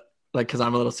 but like, cause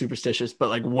I'm a little superstitious, but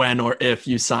like when or if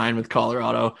you sign with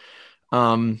Colorado,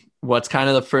 what's kind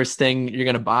of the first thing you're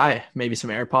going to buy? Maybe some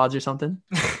AirPods or something?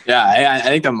 Yeah. I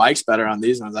think the mic's better on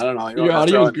these ones. I don't know. Your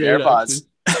audio is great, AirPods.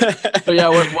 But yeah,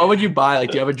 what would you buy?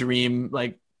 Like, do you have a dream,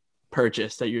 like,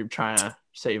 purchase that you're trying to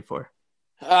save for?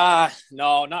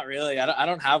 No, not really. I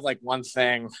don't have like one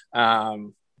thing, that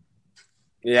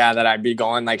I'd be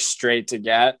going like straight to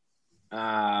get.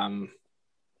 I've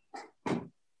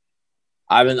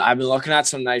been looking at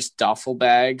some nice duffel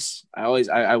bags. I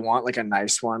want like a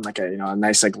nice one, like a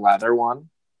nice like leather one.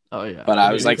 Oh yeah. But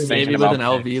I was like thinking maybe about with an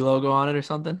LV logo on it or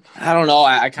something. I don't know.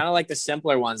 I kind of like the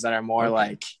simpler ones that are more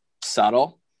like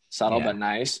subtle, Yeah. but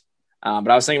nice. But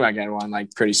I was thinking about getting one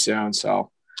like pretty soon.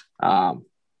 So,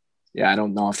 yeah, I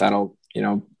don't know if that'll,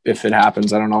 if it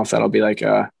happens, I don't know if that'll be like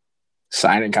a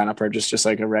signing kind of purchase, just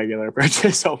like a regular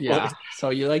purchase. Hopefully. Yeah. So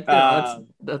you like that?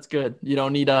 That's good. You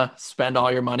don't need to spend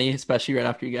all your money, especially right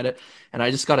after you get it. And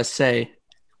I just got to say,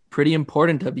 pretty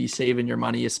important to be saving your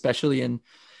money, especially in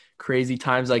crazy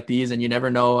times like these. And you never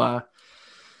know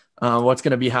what's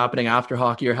going to be happening after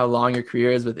hockey or how long your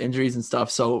career is with injuries and stuff.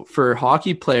 So for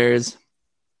hockey players,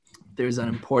 there's an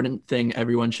important thing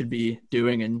everyone should be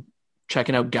doing and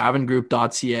checking out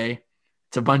gavingroup.ca.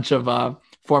 It's a bunch of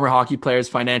former hockey players,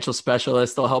 financial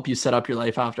specialists. They'll help you set up your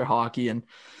life after hockey and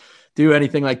do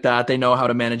anything like that. They know how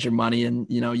to manage your money, and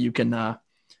you can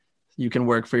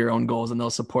work for your own goals, and they'll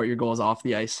support your goals off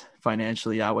the ice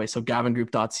financially that way. So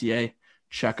gavingroup.ca,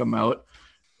 check them out.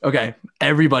 Okay,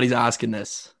 everybody's asking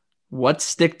this. What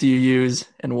stick do you use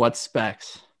and what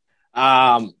specs?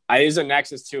 I use a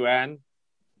Nexus 2N.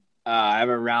 I have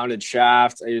a rounded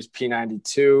shaft. I use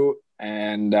P92,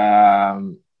 and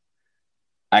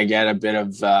I get a bit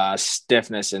of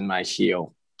stiffness in my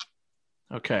heel.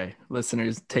 Okay,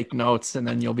 listeners, take notes, and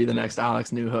then you'll be the next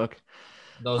Alex Newhook.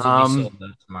 Those will be sold out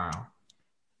tomorrow.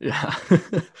 Yeah. As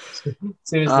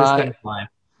soon as this goes live.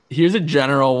 Here's a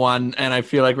general one, and I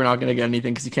feel like we're not going to get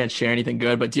anything because you can't share anything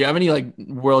good. But do you have any like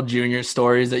World Junior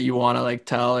stories that you want to like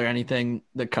tell, or anything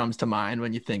that comes to mind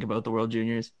when you think about the World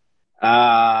Juniors? No,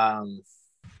 I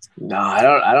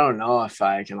don't know if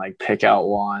I can like pick out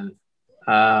one.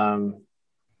 I'm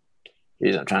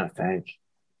trying to think.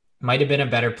 Might have been a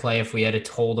better play if we had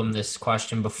told him this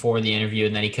question before the interview,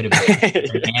 and then he could have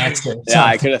been answered. Yeah,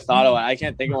 I could have thought of it. I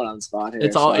can't think of one on the spot here.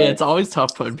 It's always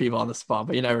tough putting people on the spot,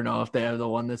 but you never know if they have the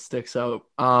one that sticks out.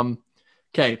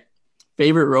 Okay,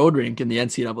 favorite road rink in the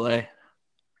NCAA?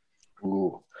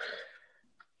 Ooh.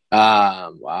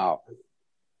 Wow.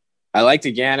 I liked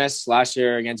Aganis last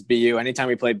year against BU. Anytime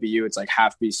we played BU, it's like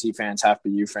half BC fans, half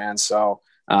BU fans. So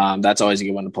that's always a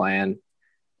good one to play in.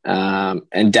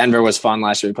 And Denver was fun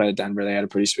last year. We played at Denver. They had a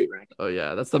pretty sweet rink. Oh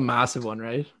yeah, that's the massive one,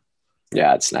 right?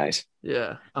 Yeah, it's nice.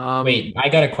 Yeah. Wait, I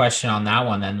got a question on that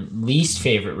one then. Least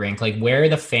favorite rink, like where are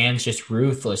the fans just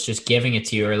ruthless, just giving it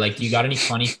to you, or like do you got any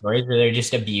funny stories where they're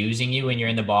just abusing you when you're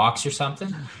in the box or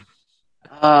something?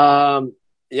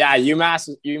 Yeah,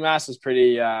 UMass is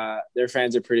pretty. Their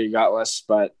fans are pretty gutless,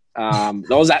 but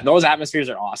those atmospheres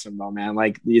are awesome though, man.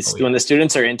 Like when the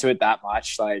students are into it that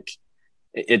much, like.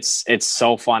 It's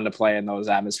so fun to play in those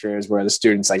atmospheres where the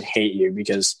students like hate you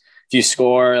because if you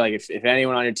score, like if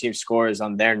anyone on your team scores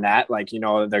on their net, like,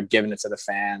 they're giving it to the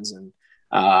fans, and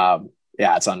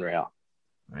it's unreal.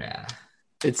 Yeah.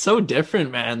 It's so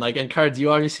different, man. Like, and Cards,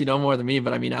 you obviously know more than me,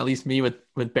 but I mean, at least me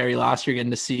with Barry last year,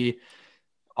 getting to see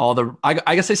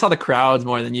I guess I saw the crowds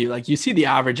more than you. Like, you see the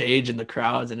average age in the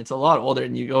crowds, and it's a lot older,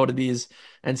 and you go to these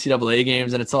NCAA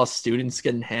games and it's all students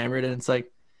getting hammered, and it's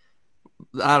like,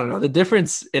 I don't know, the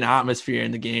difference in atmosphere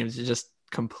in the games is just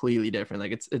completely different.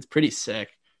 Like it's pretty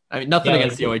sick. I mean, nothing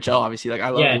against the OHL, obviously. Like I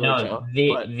love the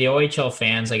OHL. The OHL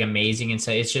fans like amazing, and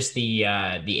so it's just the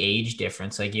age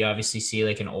difference. Like you obviously see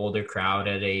like an older crowd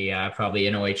at a probably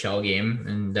an OHL game,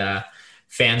 and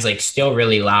fans like still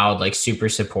really loud, like super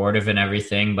supportive and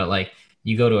everything. But like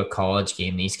you go to a college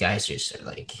game, these guys just are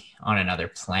like on another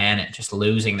planet, just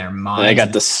losing their minds. They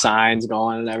got the signs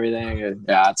going and everything.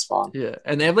 Yeah, it's fun. Yeah,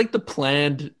 and they have like the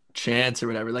planned chants or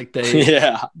whatever. Like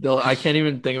they'll I can't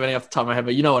even think of any off the top of my head,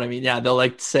 but you know what I mean. Yeah, they'll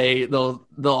like say they'll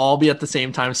all be at the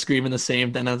same time screaming the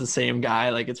same thing as the same guy.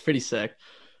 Like it's pretty sick.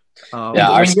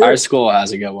 Our school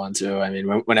has a good one too. I mean,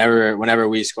 whenever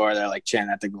we score, they're like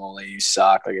chanting at the goalie, "You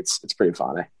suck!" Like it's pretty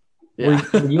funny. Yeah.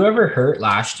 Were you ever hurt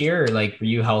last year, or like were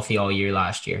you healthy all year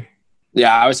last year?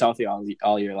 Yeah, I was healthy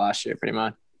all year last year, pretty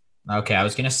much. Okay, I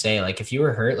was gonna say, like, if you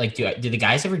were hurt, like, do the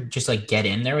guys ever just like get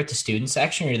in there with the student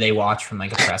section, or do they watch from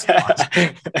like a press box?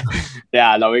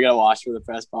 Yeah, no, we gotta watch from the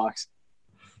press box.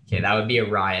 Okay, that would be a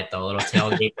riot though. A little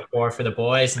tailgate before for the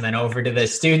boys, and then over to the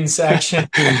student section.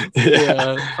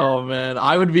 Yeah. Oh man,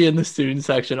 I would be in the student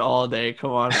section all day.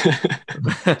 Come on.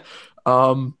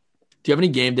 Do you have any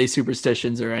game day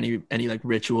superstitions or any like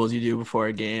rituals you do before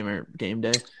a game or game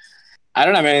day? I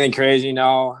don't have anything crazy.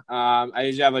 No. I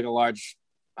usually have like a large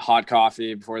hot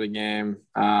coffee before the game,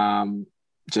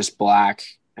 just black.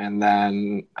 And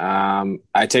then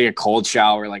I take a cold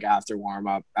shower like after warm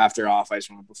up, after off ice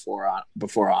warm up,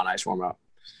 before on ice warm up.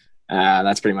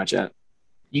 That's pretty much it.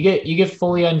 You get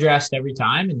fully undressed every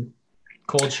time and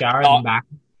cold shower and then back.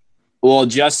 Well,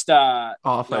 just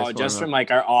from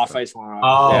like our off ice warm up.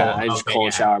 Oh, yeah, I just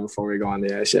cold shower before we go on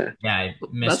the ice. Yeah. Yeah,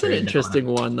 that's an interesting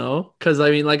one though, because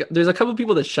I mean, like, there's a couple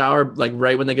people that shower like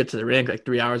right when they get to the rink, like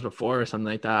 3 hours before or something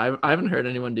like that. I haven't heard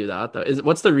anyone do that though.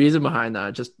 What's the reason behind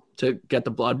that? Just to get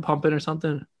the blood pumping or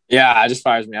something? Yeah, it just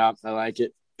fires me up. I like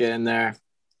it. Get in there,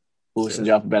 loosens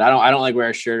you up a bit. I don't like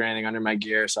wear a shirt or anything under my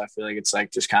gear, so I feel like it's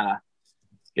like just kind of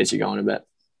gets you going a bit.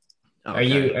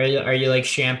 Okay. Are you like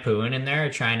shampooing in there, or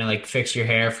trying to like fix your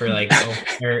hair for like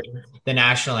or the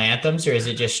national anthems, or is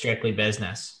it just strictly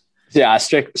business? Yeah,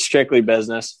 strictly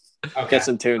business. Okay. Get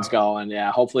some tunes going.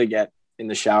 Yeah, hopefully get in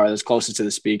the shower that's closest to the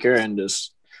speaker and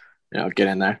just get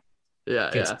in there.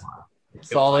 Yeah.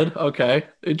 Solid. Okay.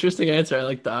 Interesting answer. I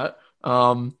like that.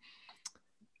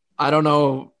 I don't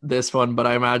know this one, but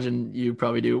I imagine you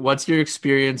probably do. What's your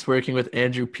experience working with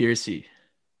Andrew Piercy?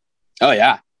 Oh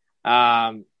yeah.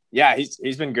 Yeah,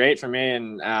 he's been great for me,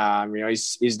 and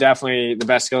he's definitely the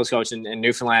best skills coach in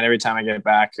Newfoundland. Every time I get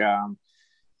back,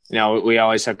 we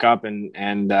always hook up, and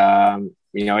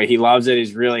he loves it.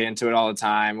 He's really into it all the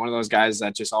time. One of those guys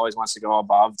that just always wants to go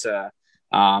above to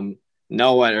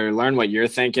know what or learn what you're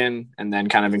thinking, and then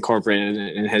kind of incorporate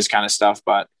it in his kind of stuff.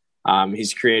 But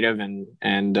he's creative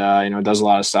and does a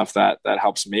lot of stuff that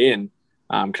helps me and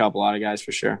could help a lot of guys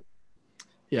for sure.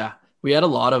 Yeah, we had a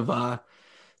lot of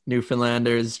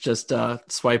Newfoundlanders just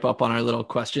swipe up on our little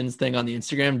questions thing on the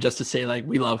Instagram just to say like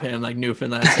we love him, like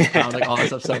Newfoundland, like all that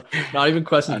stuff. So not even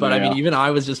questions, but I mean even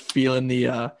I was just feeling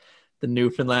the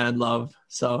Newfoundland love.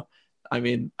 So I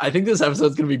mean I think this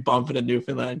episode's gonna be bumping in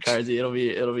Newfoundland, Carzy.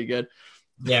 It'll be good.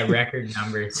 Yeah, record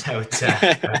numbers out.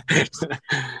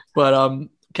 But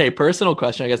okay, personal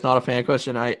question, I guess not a fan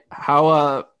question.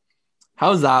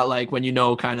 How's that like when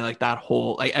kind of like that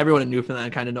whole like everyone in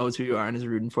Newfoundland kind of knows who you are and is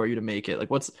rooting for you to make it?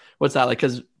 Like what's that like?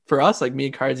 Because for us, like me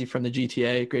and Carzy from the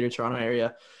GTA, Greater Toronto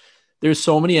area, there's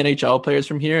so many NHL players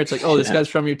from here. It's like, oh, this guy's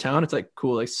from your town. It's like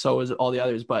cool, like so is all the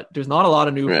others, but there's not a lot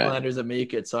of Newfoundlanders that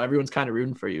make it, so everyone's kind of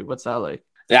rooting for you. What's that like?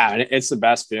 Yeah, it's the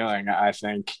best feeling. I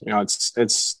think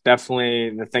it's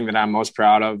definitely the thing that I'm most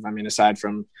proud of. I mean, aside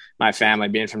from my family,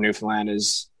 being from Newfoundland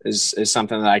is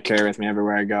something that I carry with me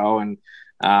everywhere I go. And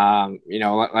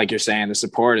like you're saying, the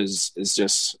support is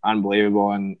just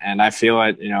unbelievable. And I feel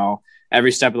it,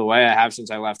 every step of the way I have since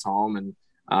I left home. And,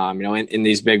 in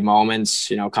these big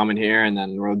moments, coming here and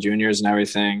then World Juniors and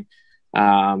everything,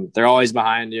 they're always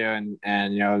behind you and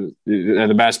they're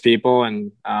the best people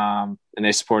and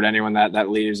they support anyone that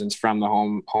leaves and is from the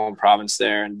home province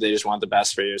there. And they just want the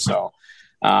best for you. So,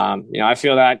 I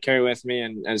feel that carry with me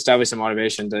and it's definitely some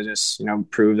motivation to just,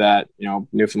 prove that,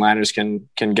 Newfoundlanders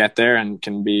can get there and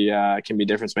can be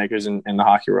difference makers in the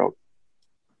hockey world.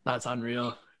 That's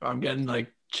unreal. I'm getting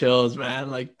like chills, man.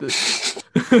 Like this.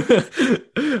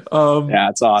 Yeah,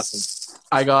 it's awesome.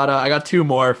 I got two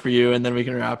more for you and then we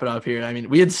can wrap it up here. I mean,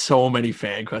 we had so many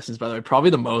fan questions, by the way,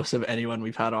 probably the most of anyone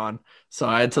we've had on. So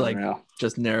I had to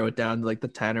just narrow it down to like the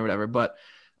 10 or whatever. But,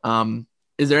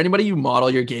 is there anybody you model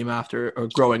your game after or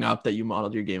growing up that you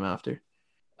modeled your game after?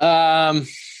 I mean,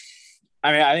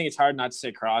 I think it's hard not to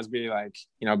say Crosby, like,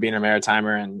 being a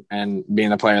Maritimer and being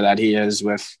the player that he is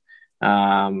with,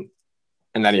 and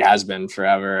that he has been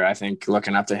forever. I think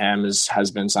looking up to him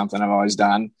has been something I've always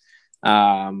done.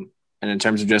 And in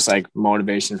terms of just like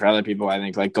motivation for other people, I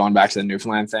think like going back to the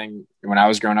Newfoundland thing, when I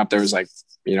was growing up, there was like,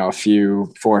 a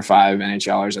few 4 or 5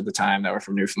 NHLers at the time that were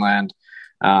from Newfoundland.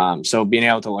 So being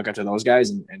able to look up to those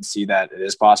guys and see that it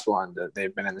is possible and that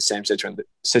they've been in the same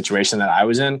situation that I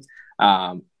was in,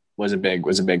 was a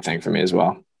big thing for me as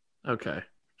well. Okay,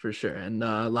 for sure. And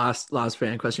last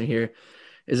fan question here.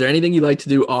 Is there anything you like to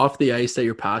do off the ice that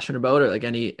you're passionate about, or like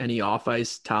any off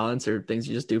ice talents or things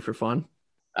you just do for fun?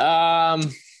 I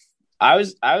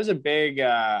was a big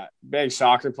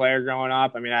soccer player growing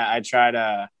up. I mean, I try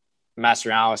to mess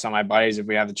around with some of my buddies if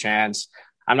we have the chance.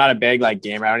 I'm not a big like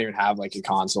gamer. I don't even have like a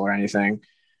console or anything.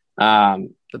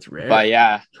 That's rare. But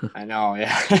yeah, I know.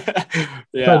 Yeah.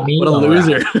 Yeah. What a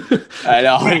loser. I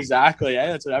know. Exactly. Yeah,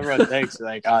 that's what everyone thinks.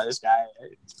 Like, oh, this guy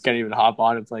can't even hop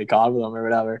on and play COD with him or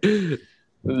whatever.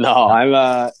 No, I'm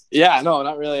no,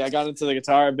 not really. I got into the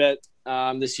guitar a bit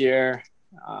this year,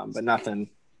 but nothing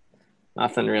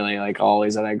really like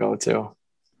always that I go to.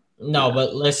 No,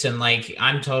 but listen, like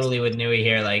I'm totally with Nui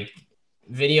here. Like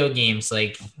video games,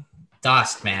 like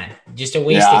dust, man. Just a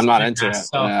waste of time. I'm not into it.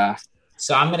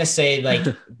 So I'm gonna say, like,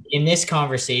 in this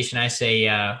conversation, I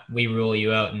say we rule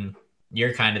you out, and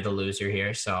you're kind of the loser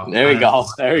here. So there we go.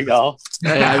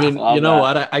 Hey, I mean, you know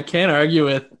what? I can't argue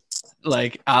with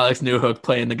like Alex Newhook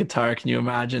playing the guitar. Can you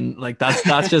imagine? Like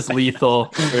that's just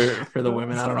lethal for the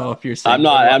women. I don't know if you're saying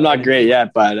I'm not great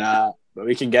yet, but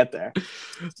we can get there.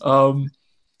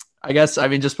 I guess, I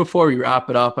mean, just before we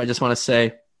wrap it up, I just want to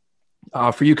say,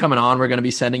 for you coming on, we're going to be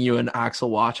sending you an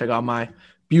Axel watch. I got my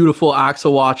beautiful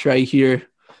Axel watch right here.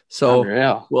 So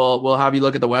we'll have you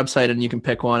look at the website and you can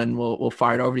pick one and we'll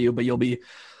fire it over to you, but you'll be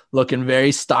looking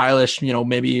very stylish,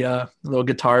 maybe a little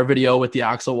guitar video with the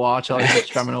Axel watch. I'll just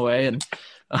strumming away and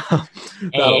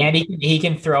and he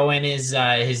can throw in his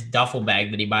duffel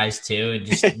bag that he buys too and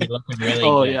just be looking really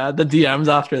good. Yeah, the DMs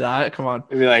after that, come on.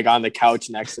 Maybe like on the couch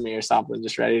next to me or something,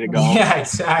 just ready to go. Yeah,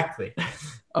 exactly.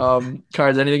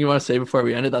 Cards, anything you want to say before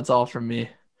we end it? That's all from me.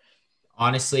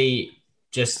 Honestly,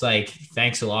 just like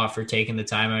thanks a lot for taking the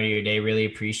time out of your day. Really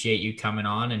appreciate you coming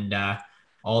on, and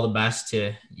all the best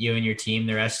to you and your team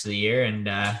the rest of the year, and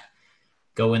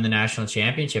go win the national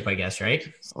championship, I guess, right?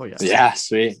 Oh, yeah. Yeah,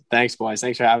 sweet. Thanks, boys.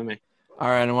 Thanks for having me. All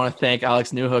right. I want to thank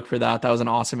Alex Newhook for that. That was an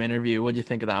awesome interview. What did you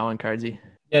think of that one, Cardsy?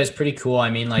 Yeah, it's pretty cool. I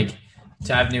mean, like,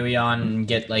 to have Nui on and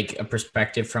get like a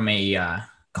perspective from a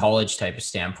college type of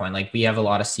standpoint. Like, we have a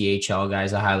lot of CHL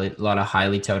guys, a lot of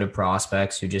highly touted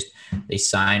prospects who just, they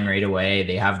sign right away.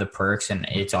 They have the perks, and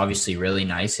it's obviously really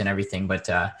nice and everything, but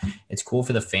it's cool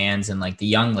for the fans and like the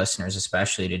young listeners,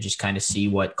 especially, to just kind of see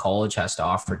what college has to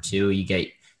offer too. You get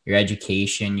your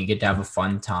education, you get to have a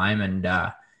fun time, and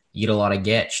you get a lot of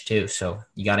getch too. So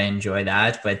you got to enjoy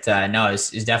that. But no,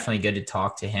 it's definitely good to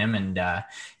talk to him and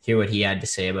hear what he had to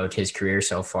say about his career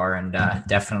so far. And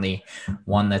definitely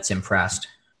one that's impressed.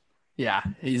 Yeah,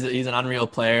 he's an unreal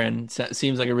player and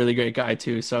seems like a really great guy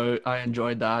too. So I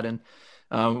enjoyed that. And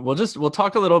we'll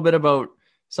talk a little bit about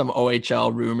some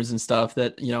OHL rumors and stuff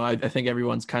that, you know, I think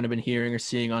everyone's kind of been hearing or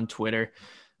seeing on Twitter.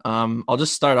 I'll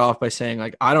just start off by saying,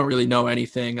 like, I don't really know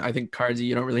anything. I think, Cardsy,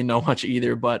 you don't really know much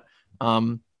either, but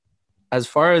as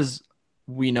far as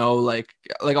we know, like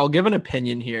I'll give an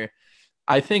opinion here.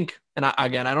 I think, and I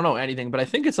don't know anything, but I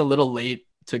think it's a little late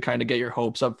to kind of get your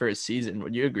hopes up for a season.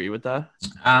 Would you agree with that?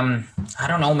 I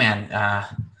don't know, man.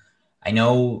 I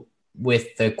know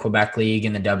with the Quebec League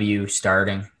and the W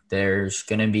starting, there's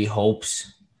going to be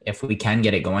hopes, if we can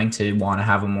get it going, to want to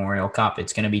have a Memorial Cup.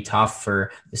 It's going to be tough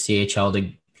for the CHL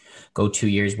to go 2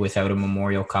 years without a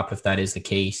Memorial Cup if that is the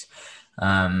case.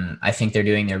 I think they're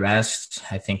doing their best.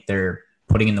 I think they're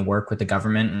putting in the work with the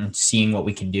government and seeing what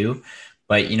we can do.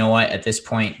 But you know what? At this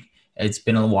point, it's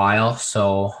been a while,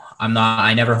 so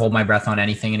I never hold my breath on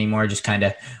anything anymore. Just kind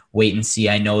of wait and see.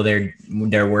 I know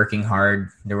they're working hard.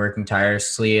 They're working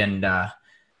tirelessly, and I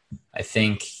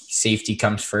think safety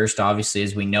comes first, obviously,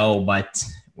 as we know, but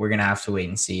we're going to have to wait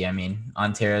and see. I mean,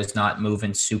 Ontario's not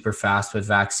moving super fast with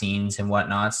vaccines and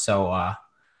whatnot. So I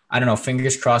don't know.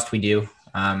 Fingers crossed we do.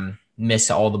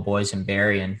 Miss all the boys in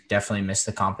Barrie and definitely miss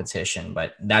the competition,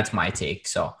 but that's my take.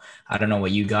 So I don't know what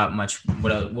you got much.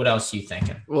 What else are you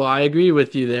thinking? Well, I agree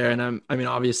with you there. And I mean,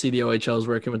 obviously the OHL is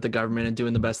working with the government and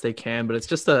doing the best they can, but it's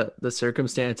just the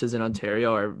circumstances in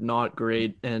Ontario are not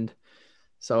great. And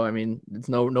so, I mean, it's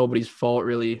nobody's fault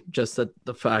really, just that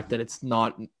the fact that it's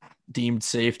not deemed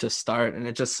safe to start. And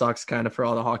it just sucks kind of for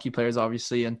all the hockey players,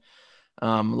 obviously. And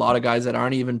a lot of guys that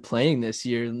aren't even playing this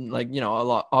year, like, you know, a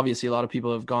lot of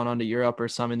people have gone on to Europe or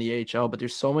some in the AHL, but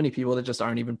there's so many people that just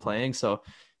aren't even playing. So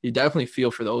you definitely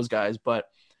feel for those guys. But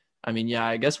I mean, yeah,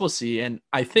 I guess we'll see. And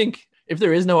I think if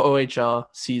there is no OHL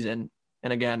season,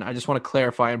 and again, I just want to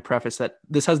clarify and preface that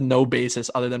this has no basis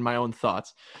other than my own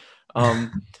thoughts.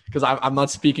 Because I'm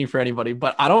not speaking for anybody,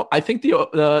 but I think the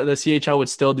CHL would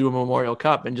still do a Memorial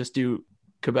Cup and just do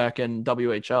Quebec and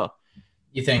WHL.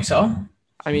 You think so?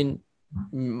 I mean,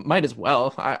 might as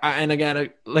well. And again,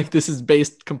 like, this is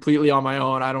based completely on my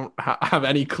own. I don't have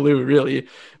any clue really,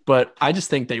 but I just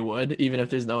think they would, even if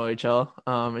there's no OHL,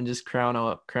 and just crown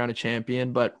a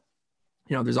champion. But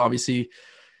you know, there's obviously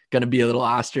going to be a little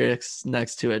asterisk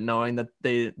next to it, knowing that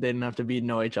they didn't have to beat an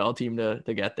OHL team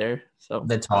to get there. So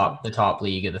the top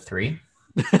league of the three.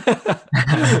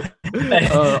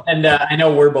 And I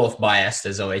know we're both biased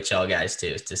as OHL guys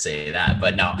too, to say that,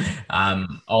 but no,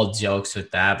 all jokes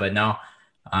with that, but no,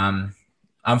 I'm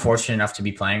fortunate enough to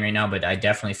be playing right now, but I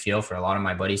definitely feel for a lot of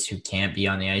my buddies who can't be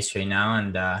on the ice right now.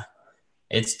 And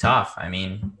it's tough. I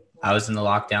mean, I was in the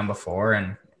lockdown before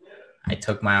and I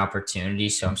took my opportunity,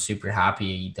 so I'm super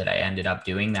happy that I ended up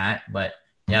doing that. But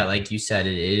yeah, like you said,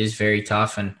 it is very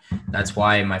tough, and that's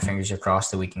why my fingers are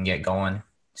crossed that we can get going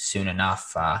soon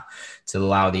enough to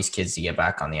allow these kids to get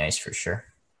back on the ice for sure.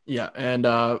 Yeah, and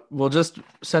we'll just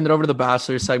send it over to the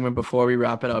Bachelor segment before we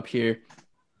wrap it up here.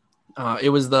 It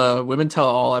was the Women Tell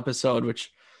All episode,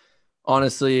 which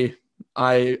honestly,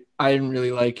 I didn't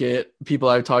really like it. People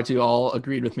I've talked to all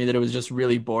agreed with me that it was just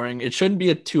really boring. It shouldn't be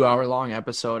a 2-hour long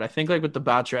episode. I think like with the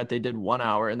Bachelorette, they did 1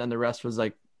 hour and then the rest was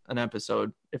like an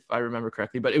episode, if I remember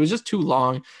correctly, but it was just too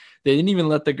long. They didn't even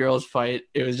let the girls fight.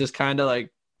 It was just kind of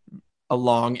like a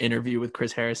long interview with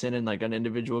Chris Harrison and like an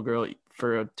individual girl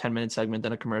for a 10-minute segment,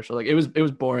 then a commercial. Like it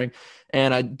was boring.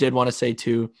 And I did want to say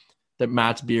too that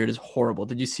Matt's beard is horrible.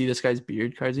 Did you see this guy's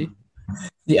beard, Cardsy?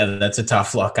 Yeah, that's a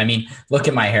tough look. I mean, look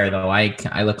at my hair though.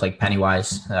 I look like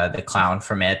Pennywise, the clown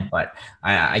from It, but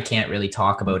I can't really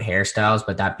talk about hairstyles,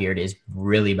 but that beard is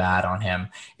really bad on him.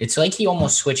 It's like he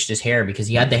almost switched his hair because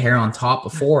he had the hair on top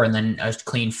before and then a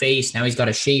clean face. Now he's got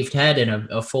a shaved head and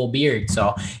a full beard.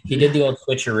 So he did the old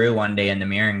switcheroo one day in the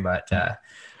mirroring, but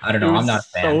I don't know. I'm not a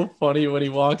fan. So funny when he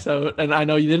walks out, and I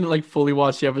know you didn't like fully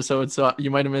watch the episode, so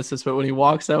you might have missed this, but when he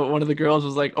walks out, one of the girls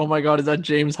was like, "Oh my God, is that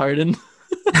James Harden?"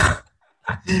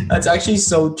 That's actually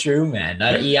so true,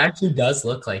 man. He actually does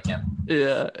look like him.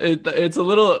 Yeah, it's a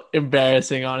little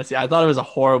embarrassing, honestly. I thought it was a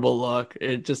horrible look.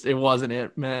 It wasn't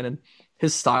it, man. And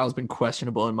his style's been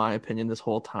questionable in my opinion this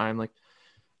whole time. Like,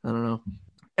 I don't know.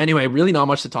 Anyway, really not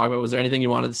much to talk about. Was there anything you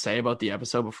wanted to say about the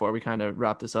episode before we kind of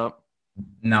wrap this up?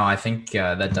 No, I think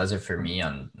that does it for me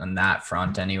on that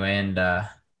front anyway. And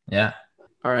yeah.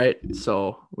 All right.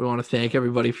 So we want to thank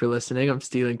everybody for listening. I'm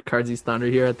stealing Cardsy's thunder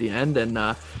here at the end. And,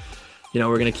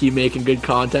 we're going to keep making good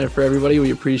content for everybody.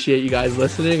 We appreciate you guys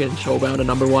listening, and Showbound to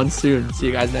 #1 soon. See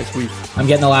you guys next week. I'm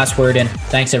getting the last word in.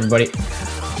 Thanks, everybody.